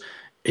 because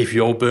if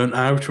you're burnt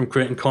out from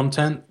creating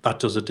content, that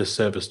does a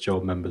disservice to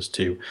your members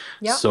too.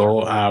 Yep.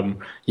 So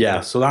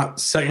so that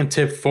second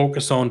tip,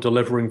 focus on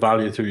delivering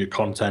value through your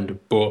content,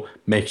 but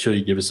make sure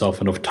you give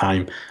yourself enough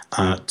time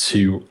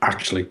to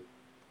actually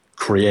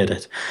create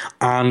it.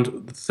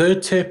 And the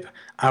third tip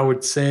I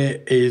would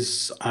say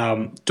is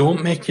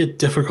don't make it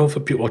difficult for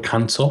people to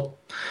cancel.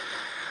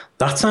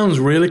 That sounds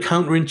really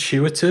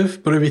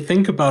counterintuitive, but if you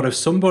think about it,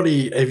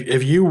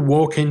 if you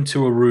walk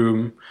into a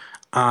room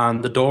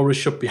and the door is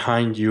shut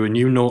behind you and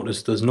you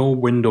notice there's no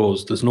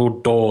windows, there's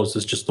no doors,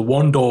 there's just the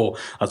one door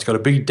that's got a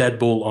big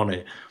deadbolt on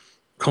it,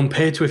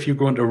 compared to if you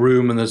go into a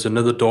room and there's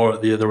another door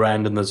at the other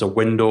end and there's a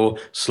window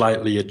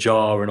slightly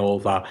ajar and all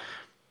that,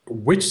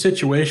 which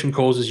situation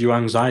causes you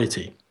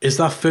anxiety? Is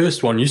that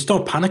first one. You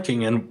start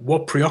panicking, and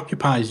what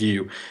preoccupies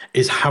you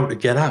is how to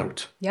get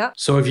out. Yeah.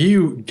 So if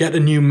you get a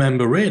new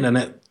member in and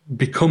it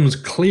becomes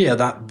clear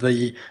that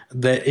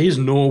there is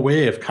no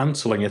way of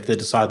cancelling if they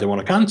decide they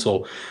want to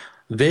cancel,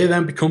 they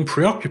then become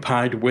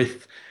preoccupied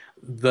with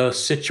the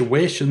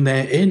situation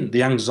they're in,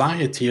 the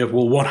anxiety of,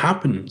 well, what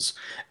happens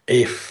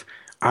if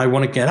I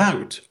want to get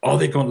out? Are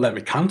they going to let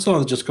me cancel? Are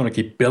they just going to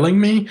keep billing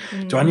me?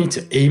 Do I need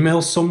to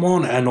email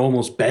someone and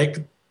almost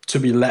beg to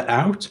be let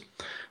out?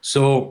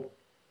 So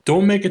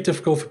don't make it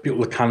difficult for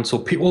people to cancel.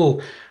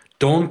 People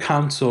don't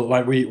cancel.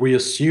 Like we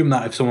assume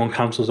that if someone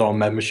cancels our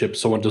membership,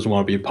 someone doesn't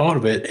want to be a part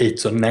of it,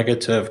 it's a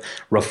negative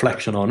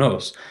reflection on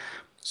us.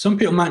 Some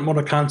people might want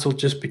to cancel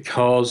just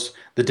because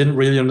they didn't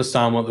really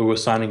understand what they were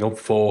signing up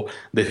for.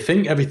 They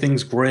think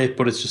everything's great,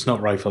 but it's just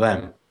not right for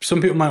them.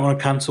 Some people might want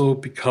to cancel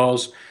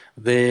because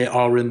they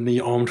are in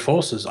the armed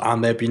forces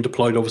and they're being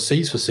deployed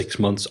overseas for 6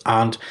 months,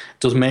 and it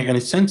doesn't make any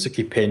sense to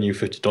keep paying you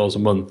 $50 a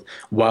month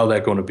while they're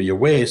going to be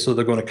away, so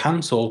they're going to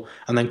cancel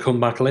and then come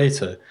back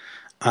later.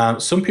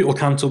 Some people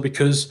cancel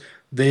because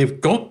they've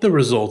got the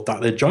result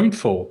that they joined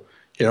for.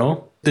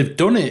 They've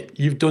done it.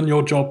 You've done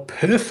your job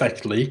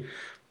perfectly,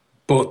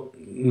 but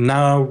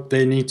now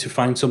they need to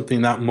find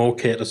something that more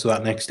caters to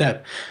that next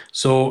step.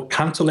 So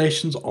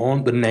cancellations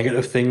aren't the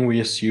negative thing we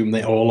assume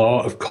they all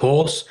are. Of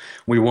course,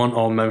 we want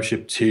our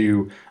membership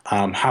to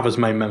have as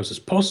many members as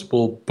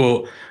possible,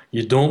 but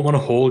you don't want to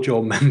hold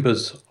your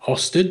members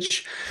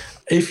hostage.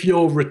 If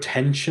your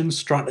retention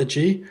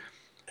strategy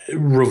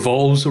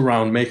revolves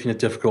around making it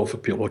difficult for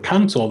people to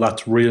cancel,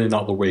 that's really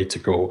not the way to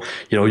go.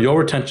 Your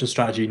retention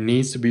strategy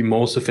needs to be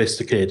more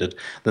sophisticated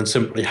than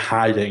simply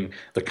hiding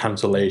the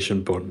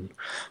cancellation button.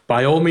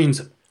 By all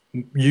means,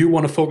 you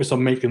want to focus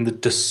on making the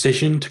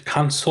decision to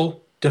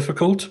cancel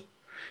difficult.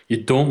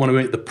 You don't want to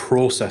make the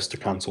process to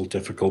cancel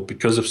difficult,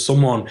 because if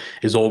someone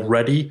is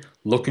already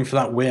looking for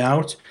that way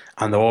out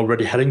and they're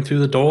already heading through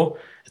the door,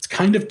 it's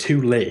kind of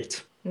too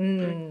late.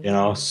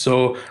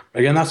 So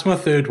again, that's my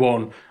third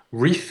one.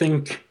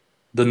 Rethink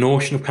the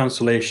notion of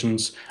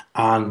cancellations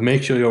and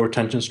make sure your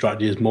retention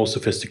strategy is more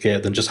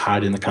sophisticated than just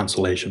hiding the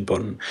cancellation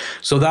button.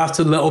 So that's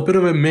a little bit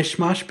of a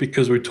mishmash,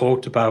 because we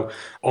talked about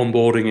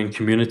onboarding and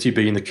community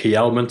being the key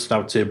elements. And I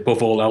would say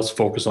above all else,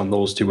 focus on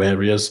those two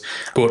areas.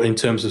 But in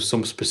terms of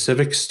some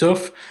specific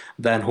stuff,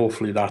 then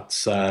hopefully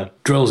that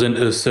drills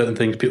into certain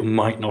things people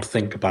might not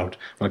think about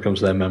when it comes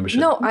to their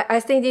membership. No, I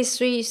think these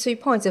three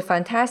points are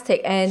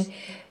fantastic. And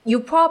you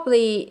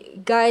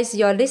probably, guys,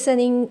 you're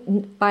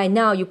listening by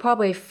now, you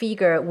probably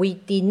figure we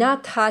did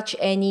not touch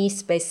any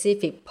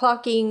specific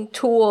plugin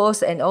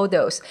tools and all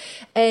those.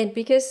 And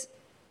because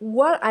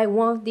what I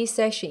want this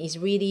session is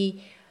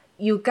really,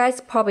 you guys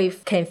probably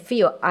can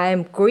feel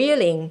I'm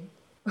grilling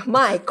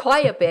Mike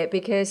quite a bit,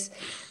 because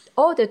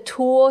all the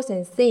tools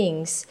and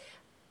things,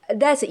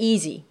 that's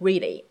easy,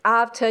 really,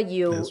 after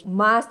you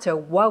master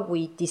what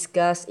we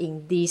discussed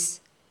in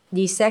this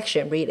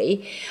section,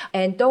 really.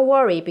 And don't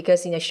worry,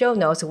 because in the show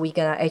notes, we're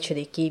going to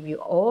actually give you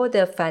all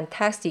the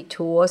fantastic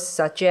tools,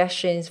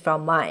 suggestions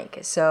from Mike.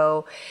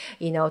 So,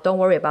 don't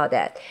worry about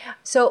that.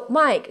 So,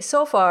 Mike,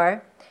 so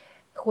far,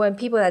 when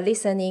people are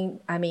listening,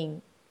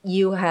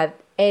 you have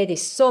added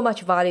so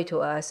much value to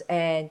us,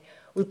 and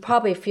we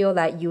probably feel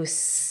like you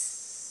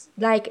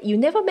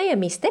never made a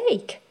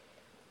mistake,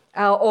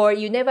 or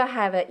you never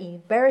have an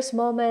embarrassed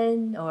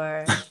moment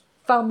or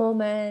fun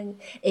moment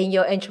in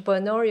your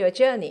entrepreneurial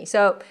journey.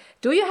 So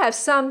do you have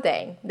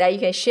something that you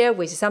can share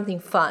with, something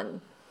fun?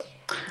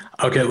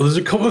 Okay, well, there's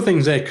a couple of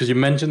things there, because you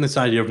mentioned this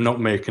idea of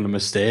not making a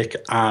mistake.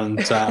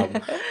 And,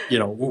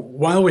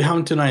 while we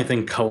haven't done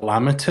anything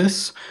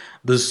calamitous,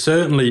 there's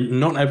certainly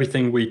not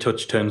everything we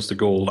touch turns to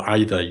gold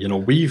either.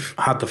 We've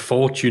had the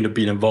fortune of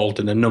being involved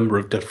in a number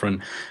of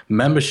different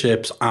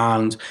memberships,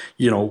 and,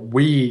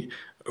 we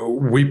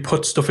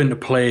put stuff into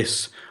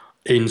place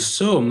in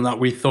some that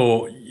we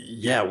thought,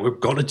 yeah, we've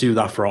got to do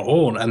that for our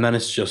own. And then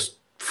it's just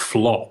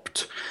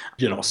flopped,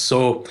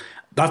 so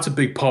that's a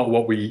big part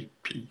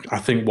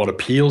of what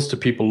appeals to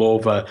people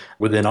over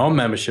within our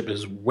membership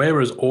is we're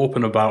as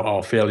open about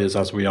our failures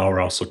as we are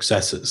our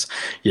successes,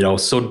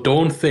 so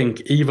don't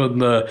think even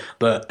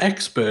the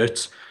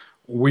experts,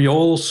 we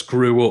all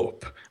screw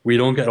up. We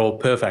don't get all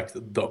perfect.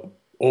 The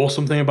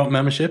awesome thing about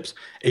memberships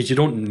is you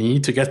don't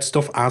need to get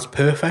stuff as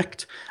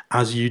perfect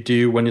as you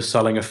do when you're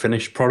selling a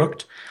finished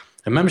product.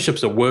 And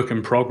membership's a work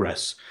in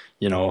progress.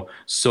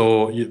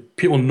 So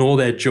people know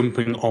they're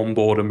jumping on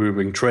board a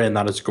moving train,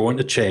 that it's going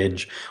to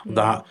change,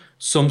 that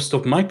some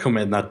stuff might come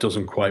in that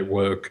doesn't quite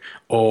work,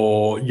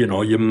 or,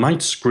 you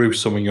might screw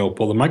something up,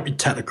 or there might be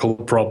technical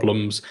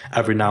problems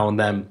every now and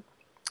then.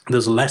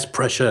 There's less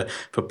pressure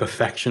for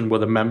perfection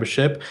with a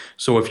membership.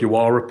 So if you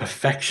are a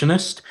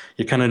perfectionist,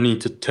 you kind of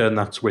need to turn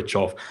that switch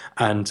off.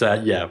 And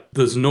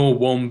there's no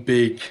one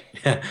big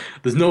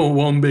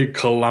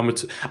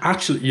calamity.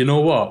 Actually, you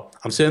know what?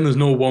 I'm saying there's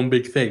no one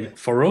big thing.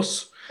 For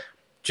us,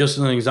 just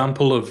an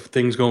example of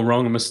things going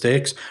wrong and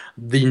mistakes,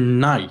 the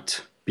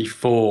night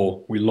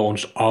before we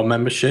launched our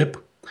membership,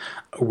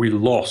 we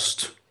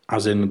lost,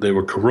 as in they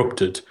were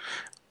corrupted,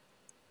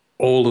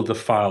 all of the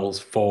files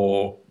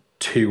for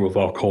 2 of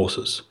our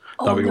courses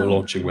that we were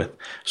launching with.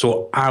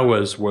 So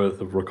hours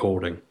worth of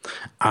recording.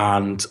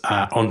 And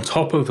on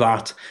top of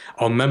that,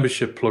 our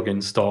membership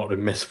plugin started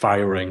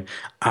misfiring.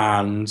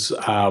 And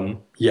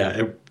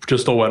it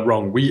just all went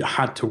wrong. We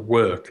had to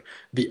work.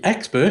 The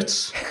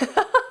experts...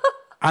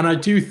 And I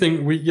do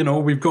think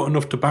we've got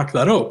enough to back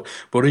that up.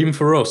 But even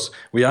for us,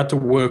 we had to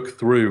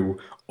work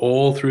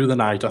all through the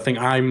night. I think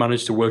I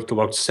managed to work till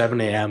about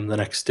 7 a.m. the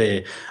next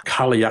day.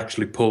 Callie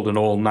actually pulled an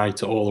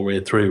all-nighter all the way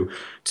through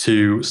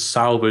to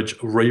salvage,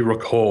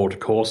 re-record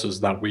courses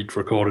that we'd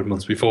recorded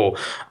months before.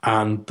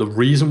 And the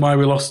reason why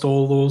we lost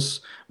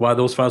why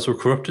those files were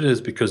corrupted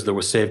is because they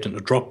were saved into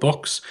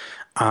Dropbox,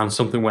 and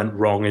something went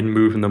wrong in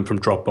moving them from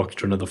Dropbox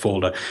to another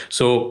folder.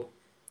 So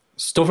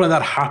stuff like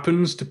that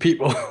happens to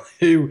people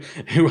who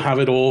have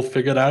it all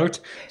figured out.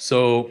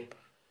 So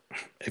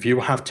if you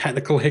have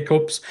technical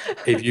hiccups,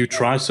 if you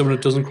try something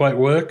that doesn't quite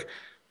work,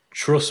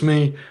 trust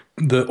me,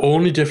 the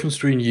only difference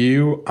between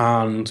you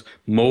and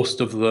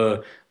most of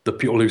the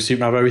people who seem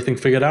to have everything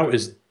figured out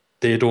is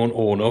they don't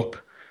own up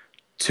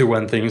to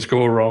when things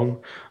go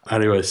wrong.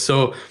 Anyway,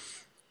 so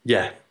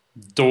yeah,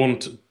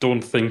 don't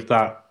think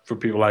that for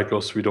people like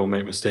us, we don't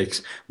make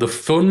mistakes. The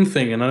fun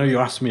thing, and I know you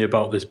asked me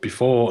about this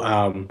before,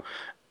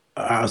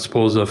 I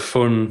suppose a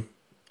fun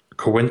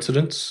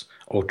coincidence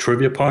or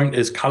trivia point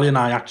is Callie and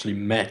I actually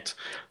met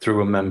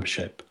through a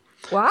membership.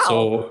 Wow.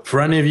 So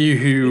for any of you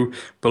who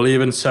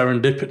believe in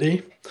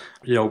serendipity,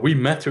 we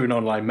met through an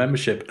online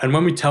membership. And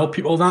when we tell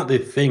people that, they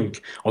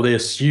think or they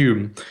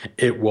assume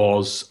it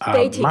was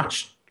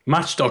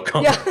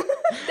Match.com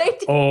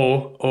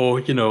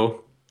or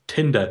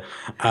Tinder.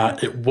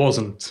 It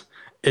wasn't.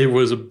 It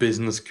was a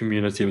business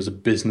community. It was a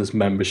business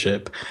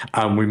membership.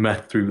 And we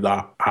met through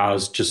that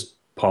as just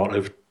part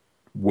of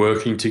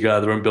working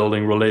together and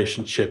building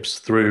relationships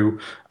through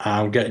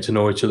getting to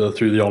know each other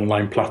through the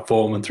online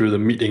platform and through the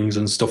meetings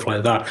and stuff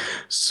like that.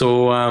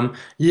 So,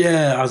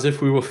 as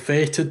if we were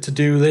fated to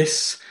do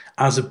this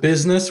as a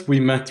business, we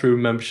met through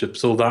membership.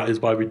 So that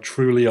is why we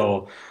truly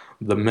are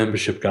the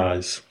membership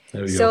guys.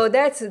 There we go.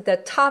 That's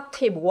the top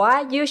tip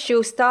why you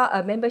should start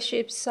a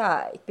membership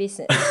site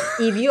business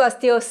if you are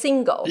still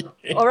single.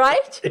 All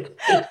right?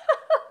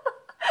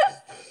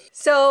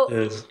 So,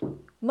 yes.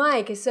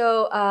 Mike,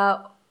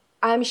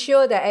 I'm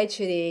sure that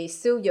actually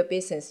through your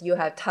business, you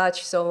have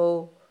touched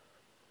so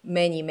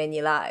many, many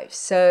lives.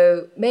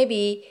 So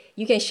maybe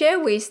you can share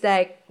with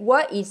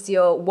what is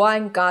your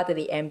one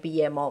godly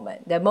MBA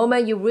moment? The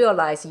moment you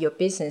realize your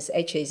business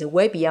actually is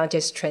way beyond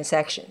just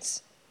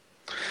transactions.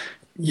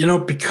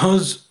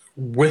 Because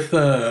with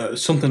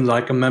something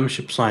like a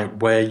membership site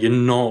where you're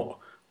not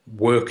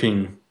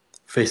working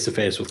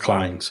face-to-face with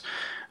clients,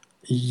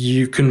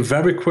 you can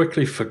very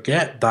quickly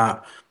forget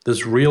that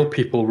there's real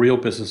people, real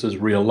businesses,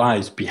 real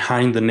lives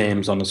behind the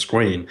names on the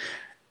screen,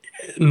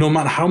 no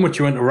matter how much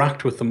you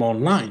interact with them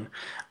online.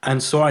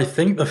 And so I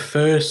think the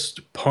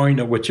first point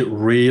at which it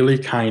really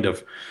kind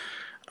of,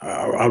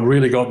 I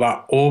really got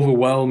that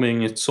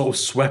overwhelming, it sort of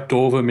swept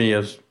over me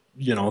as,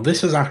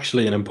 this is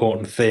actually an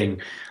important thing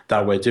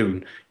that we're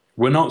doing.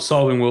 We're not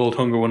solving world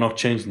hunger, we're not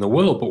changing the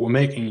world, but we're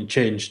making a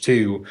change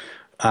to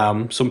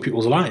some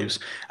people's lives.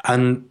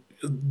 And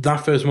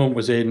that first moment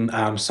was in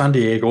San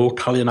Diego.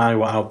 Callie and I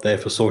were out there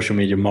for Social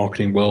Media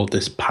Marketing World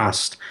this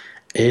past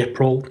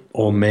April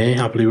or May,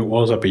 I believe it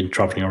was. I've been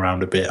traveling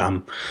around a bit.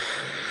 I'm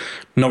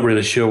not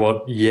really sure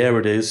what year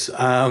it is.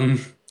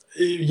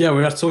 We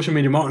were at Social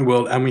Media Marketing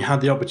World and we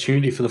had the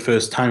opportunity for the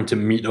first time to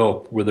meet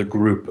up with a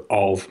group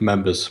of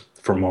members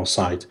from our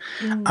site.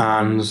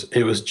 And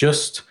it was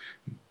just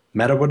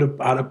met up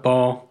at a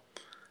bar,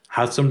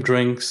 had some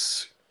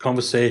drinks,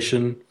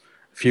 conversation,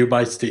 a few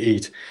bites to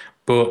eat.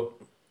 But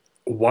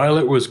while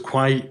it was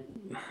quite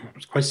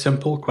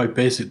simple, quite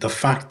basic, the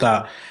fact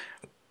that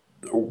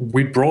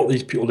we brought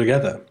these people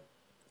together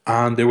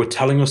and they were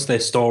telling us their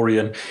story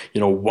and,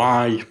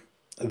 why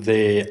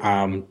they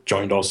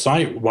joined our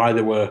site, why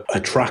they were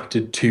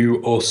attracted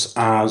to us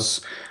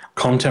as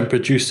content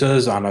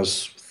producers and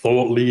as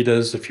thought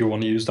leaders, if you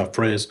want to use that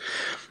phrase,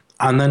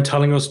 and then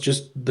telling us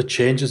just the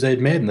changes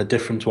they'd made and the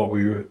difference what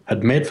we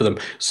had made for them.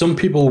 Some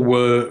people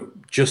were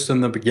just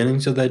in the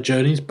beginnings of their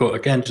journeys, but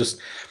again, just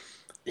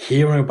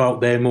hearing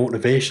about their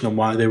motivation and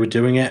why they were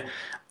doing it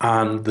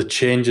and the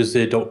changes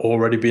they'd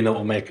already been able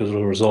to make as a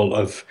result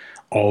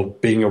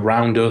of being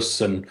around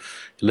us and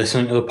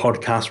listening to the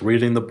podcast,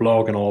 reading the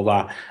blog and all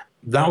that.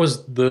 That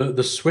was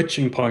the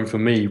switching point for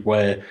me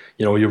where,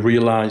 you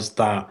realize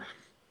that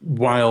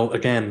while,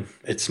 again,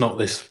 it's not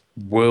this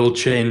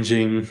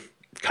world-changing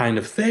kind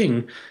of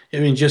thing,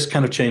 just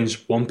kind of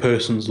change one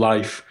person's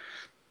life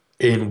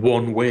in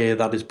one way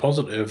that is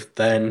positive,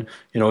 then,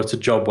 it's a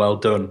job well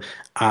done.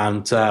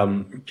 And,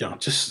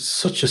 just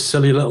such a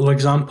silly little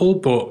example,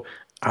 but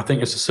I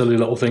think it's the silly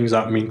little things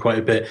that mean quite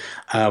a bit.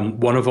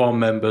 One of our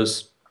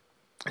members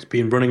has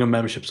been running a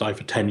membership site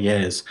for 10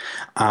 years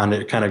and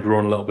it kind of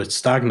grown a little bit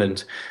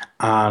stagnant.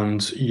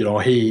 And,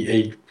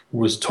 he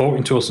was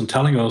talking to us and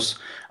telling us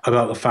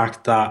about the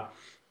fact that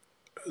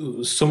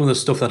some of the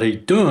stuff that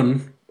he'd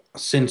done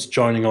since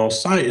joining our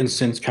site and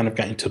since kind of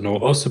getting to know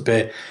us a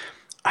bit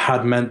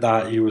had meant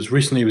that he was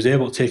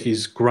able to take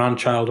his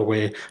grandchild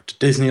away to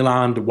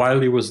Disneyland.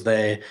 While he was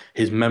there,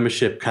 his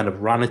membership kind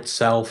of ran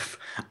itself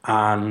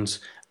and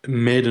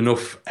made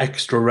enough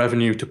extra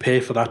revenue to pay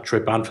for that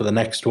trip and for the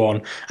next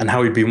one, and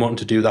how he'd been wanting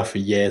to do that for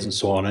years and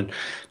so on. And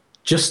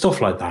just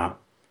stuff like that,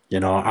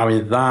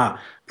 that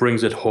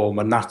brings it home.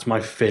 And that's my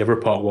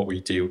favorite part of what we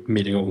do,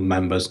 meeting up with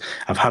members.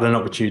 I've had an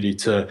opportunity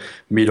to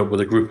meet up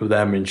with a group of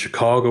them in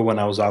Chicago when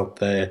I was out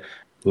there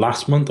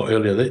last month or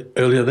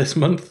earlier this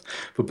month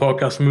for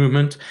Podcast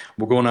Movement.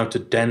 We're going out to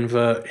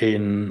Denver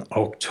in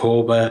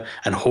October,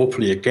 and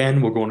hopefully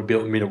again we're going to be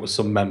able to meet up with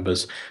some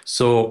members.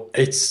 So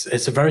it's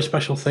a very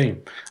special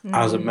thing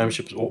as a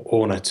membership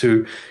owner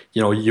to,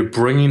 you're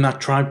bringing that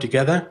tribe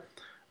together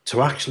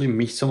to actually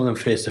meet some of them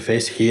face to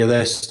face, hear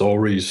their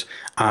stories,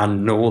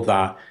 and know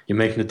that you're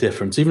making a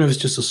difference. Even if it's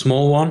just a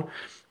small one,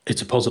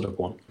 it's a positive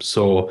one.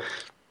 So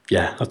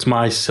yeah, that's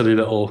my silly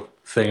little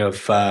thing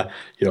of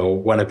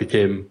when it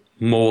became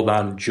more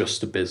than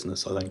just a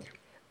business, I think.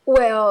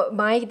 Well,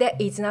 Mike,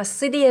 that is not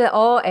silly at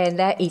all, and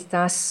that is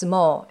not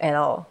small at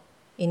all,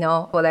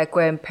 for that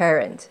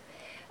grandparent.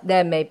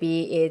 then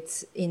maybe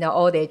it's,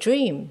 all their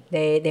dream.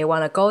 They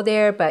want to go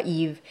there, but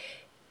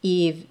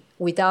if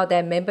without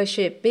that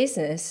membership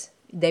business,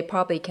 they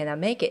probably cannot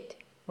make it,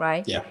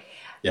 right? Yeah.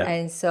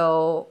 And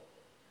so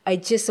I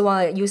just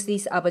want to use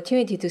this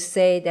opportunity to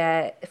say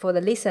that for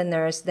the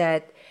listeners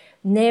that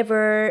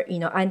never,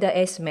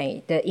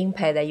 underestimate the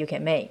impact that you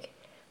can make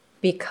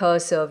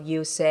because of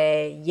you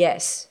say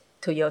yes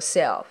to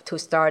yourself to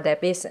start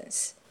that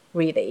business,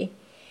 really.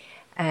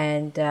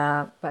 And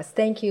but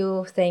thank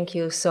you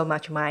so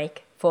much,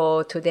 Mike,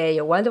 for today,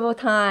 your wonderful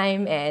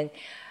time and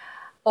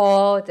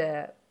all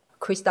the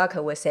Chris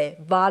Ducker would say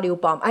value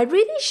bomb. I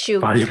really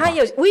should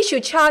we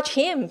should charge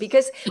him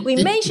because we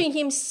mentioned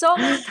him so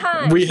many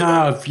times. We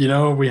have.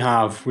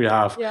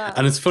 Yeah.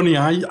 And it's funny,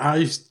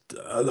 I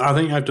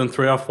think I've done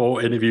 3 or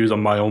 4 interviews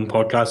on my own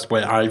podcast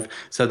where I've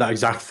said that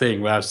exact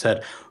thing, where I've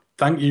said,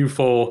 thank you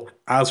for,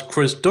 as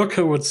Chris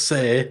Ducker would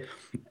say,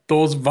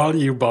 those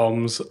value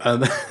bombs.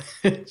 And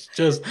it's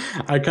just,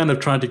 I kind of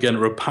tried to get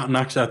into a pattern.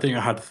 Actually, I think I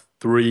had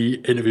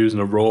 3 interviews in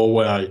a row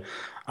where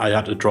I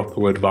had to drop the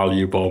word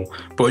value bomb.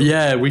 But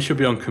yeah, we should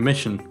be on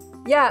commission.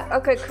 Yeah,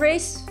 okay,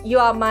 Chris, you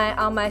are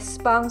on my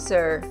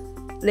sponsor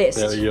list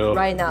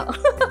right now.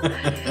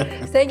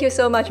 Thank you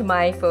so much,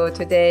 Mike, for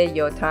today,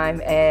 your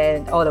time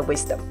and all the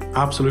wisdom.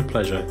 Absolute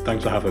pleasure.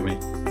 Thanks for having me.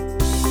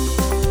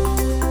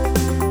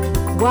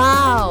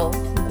 Wow,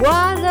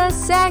 what a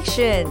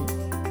section!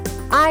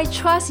 I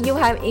trust you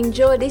have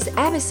enjoyed this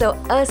episode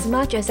as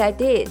much as I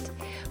did.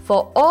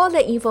 For all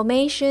the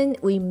information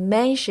we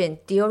mentioned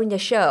during the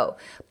show,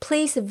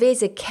 please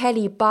visit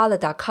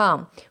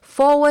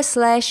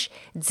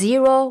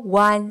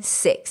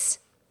kellybutler.com/016.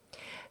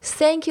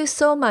 Thank you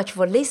so much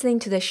for listening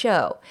to the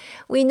show.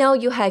 We know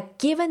you have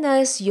given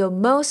us your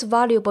most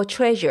valuable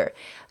treasure,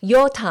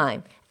 your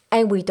time,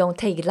 and we don't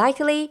take it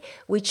lightly.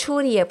 We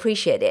truly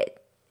appreciate it.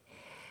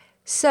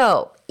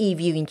 So,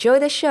 if you enjoy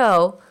the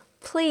show,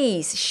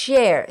 please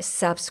share,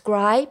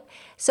 subscribe,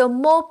 so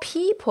more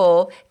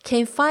people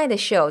can find the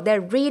show.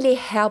 That really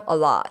help a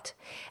lot.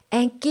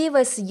 And give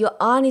us your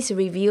honest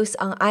reviews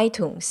on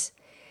iTunes,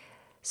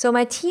 so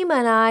my team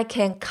and I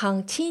can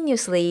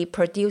continuously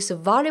produce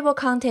valuable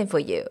content for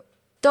you.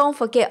 Don't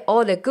forget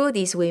all the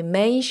goodies we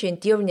mentioned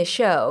during the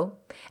show,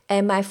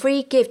 and my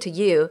free gift to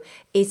you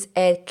is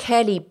at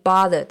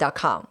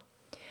kellybutler.com.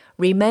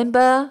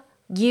 Remember,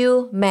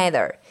 you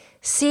matter.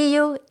 See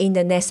you in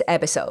the next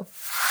episode.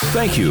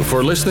 Thank you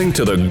for listening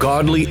to the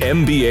Godly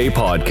MBA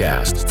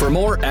podcast. For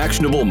more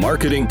actionable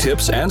marketing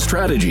tips and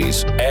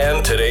strategies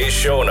and today's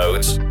show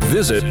notes,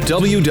 visit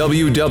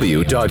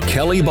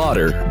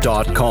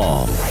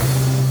www.kellybutler.com.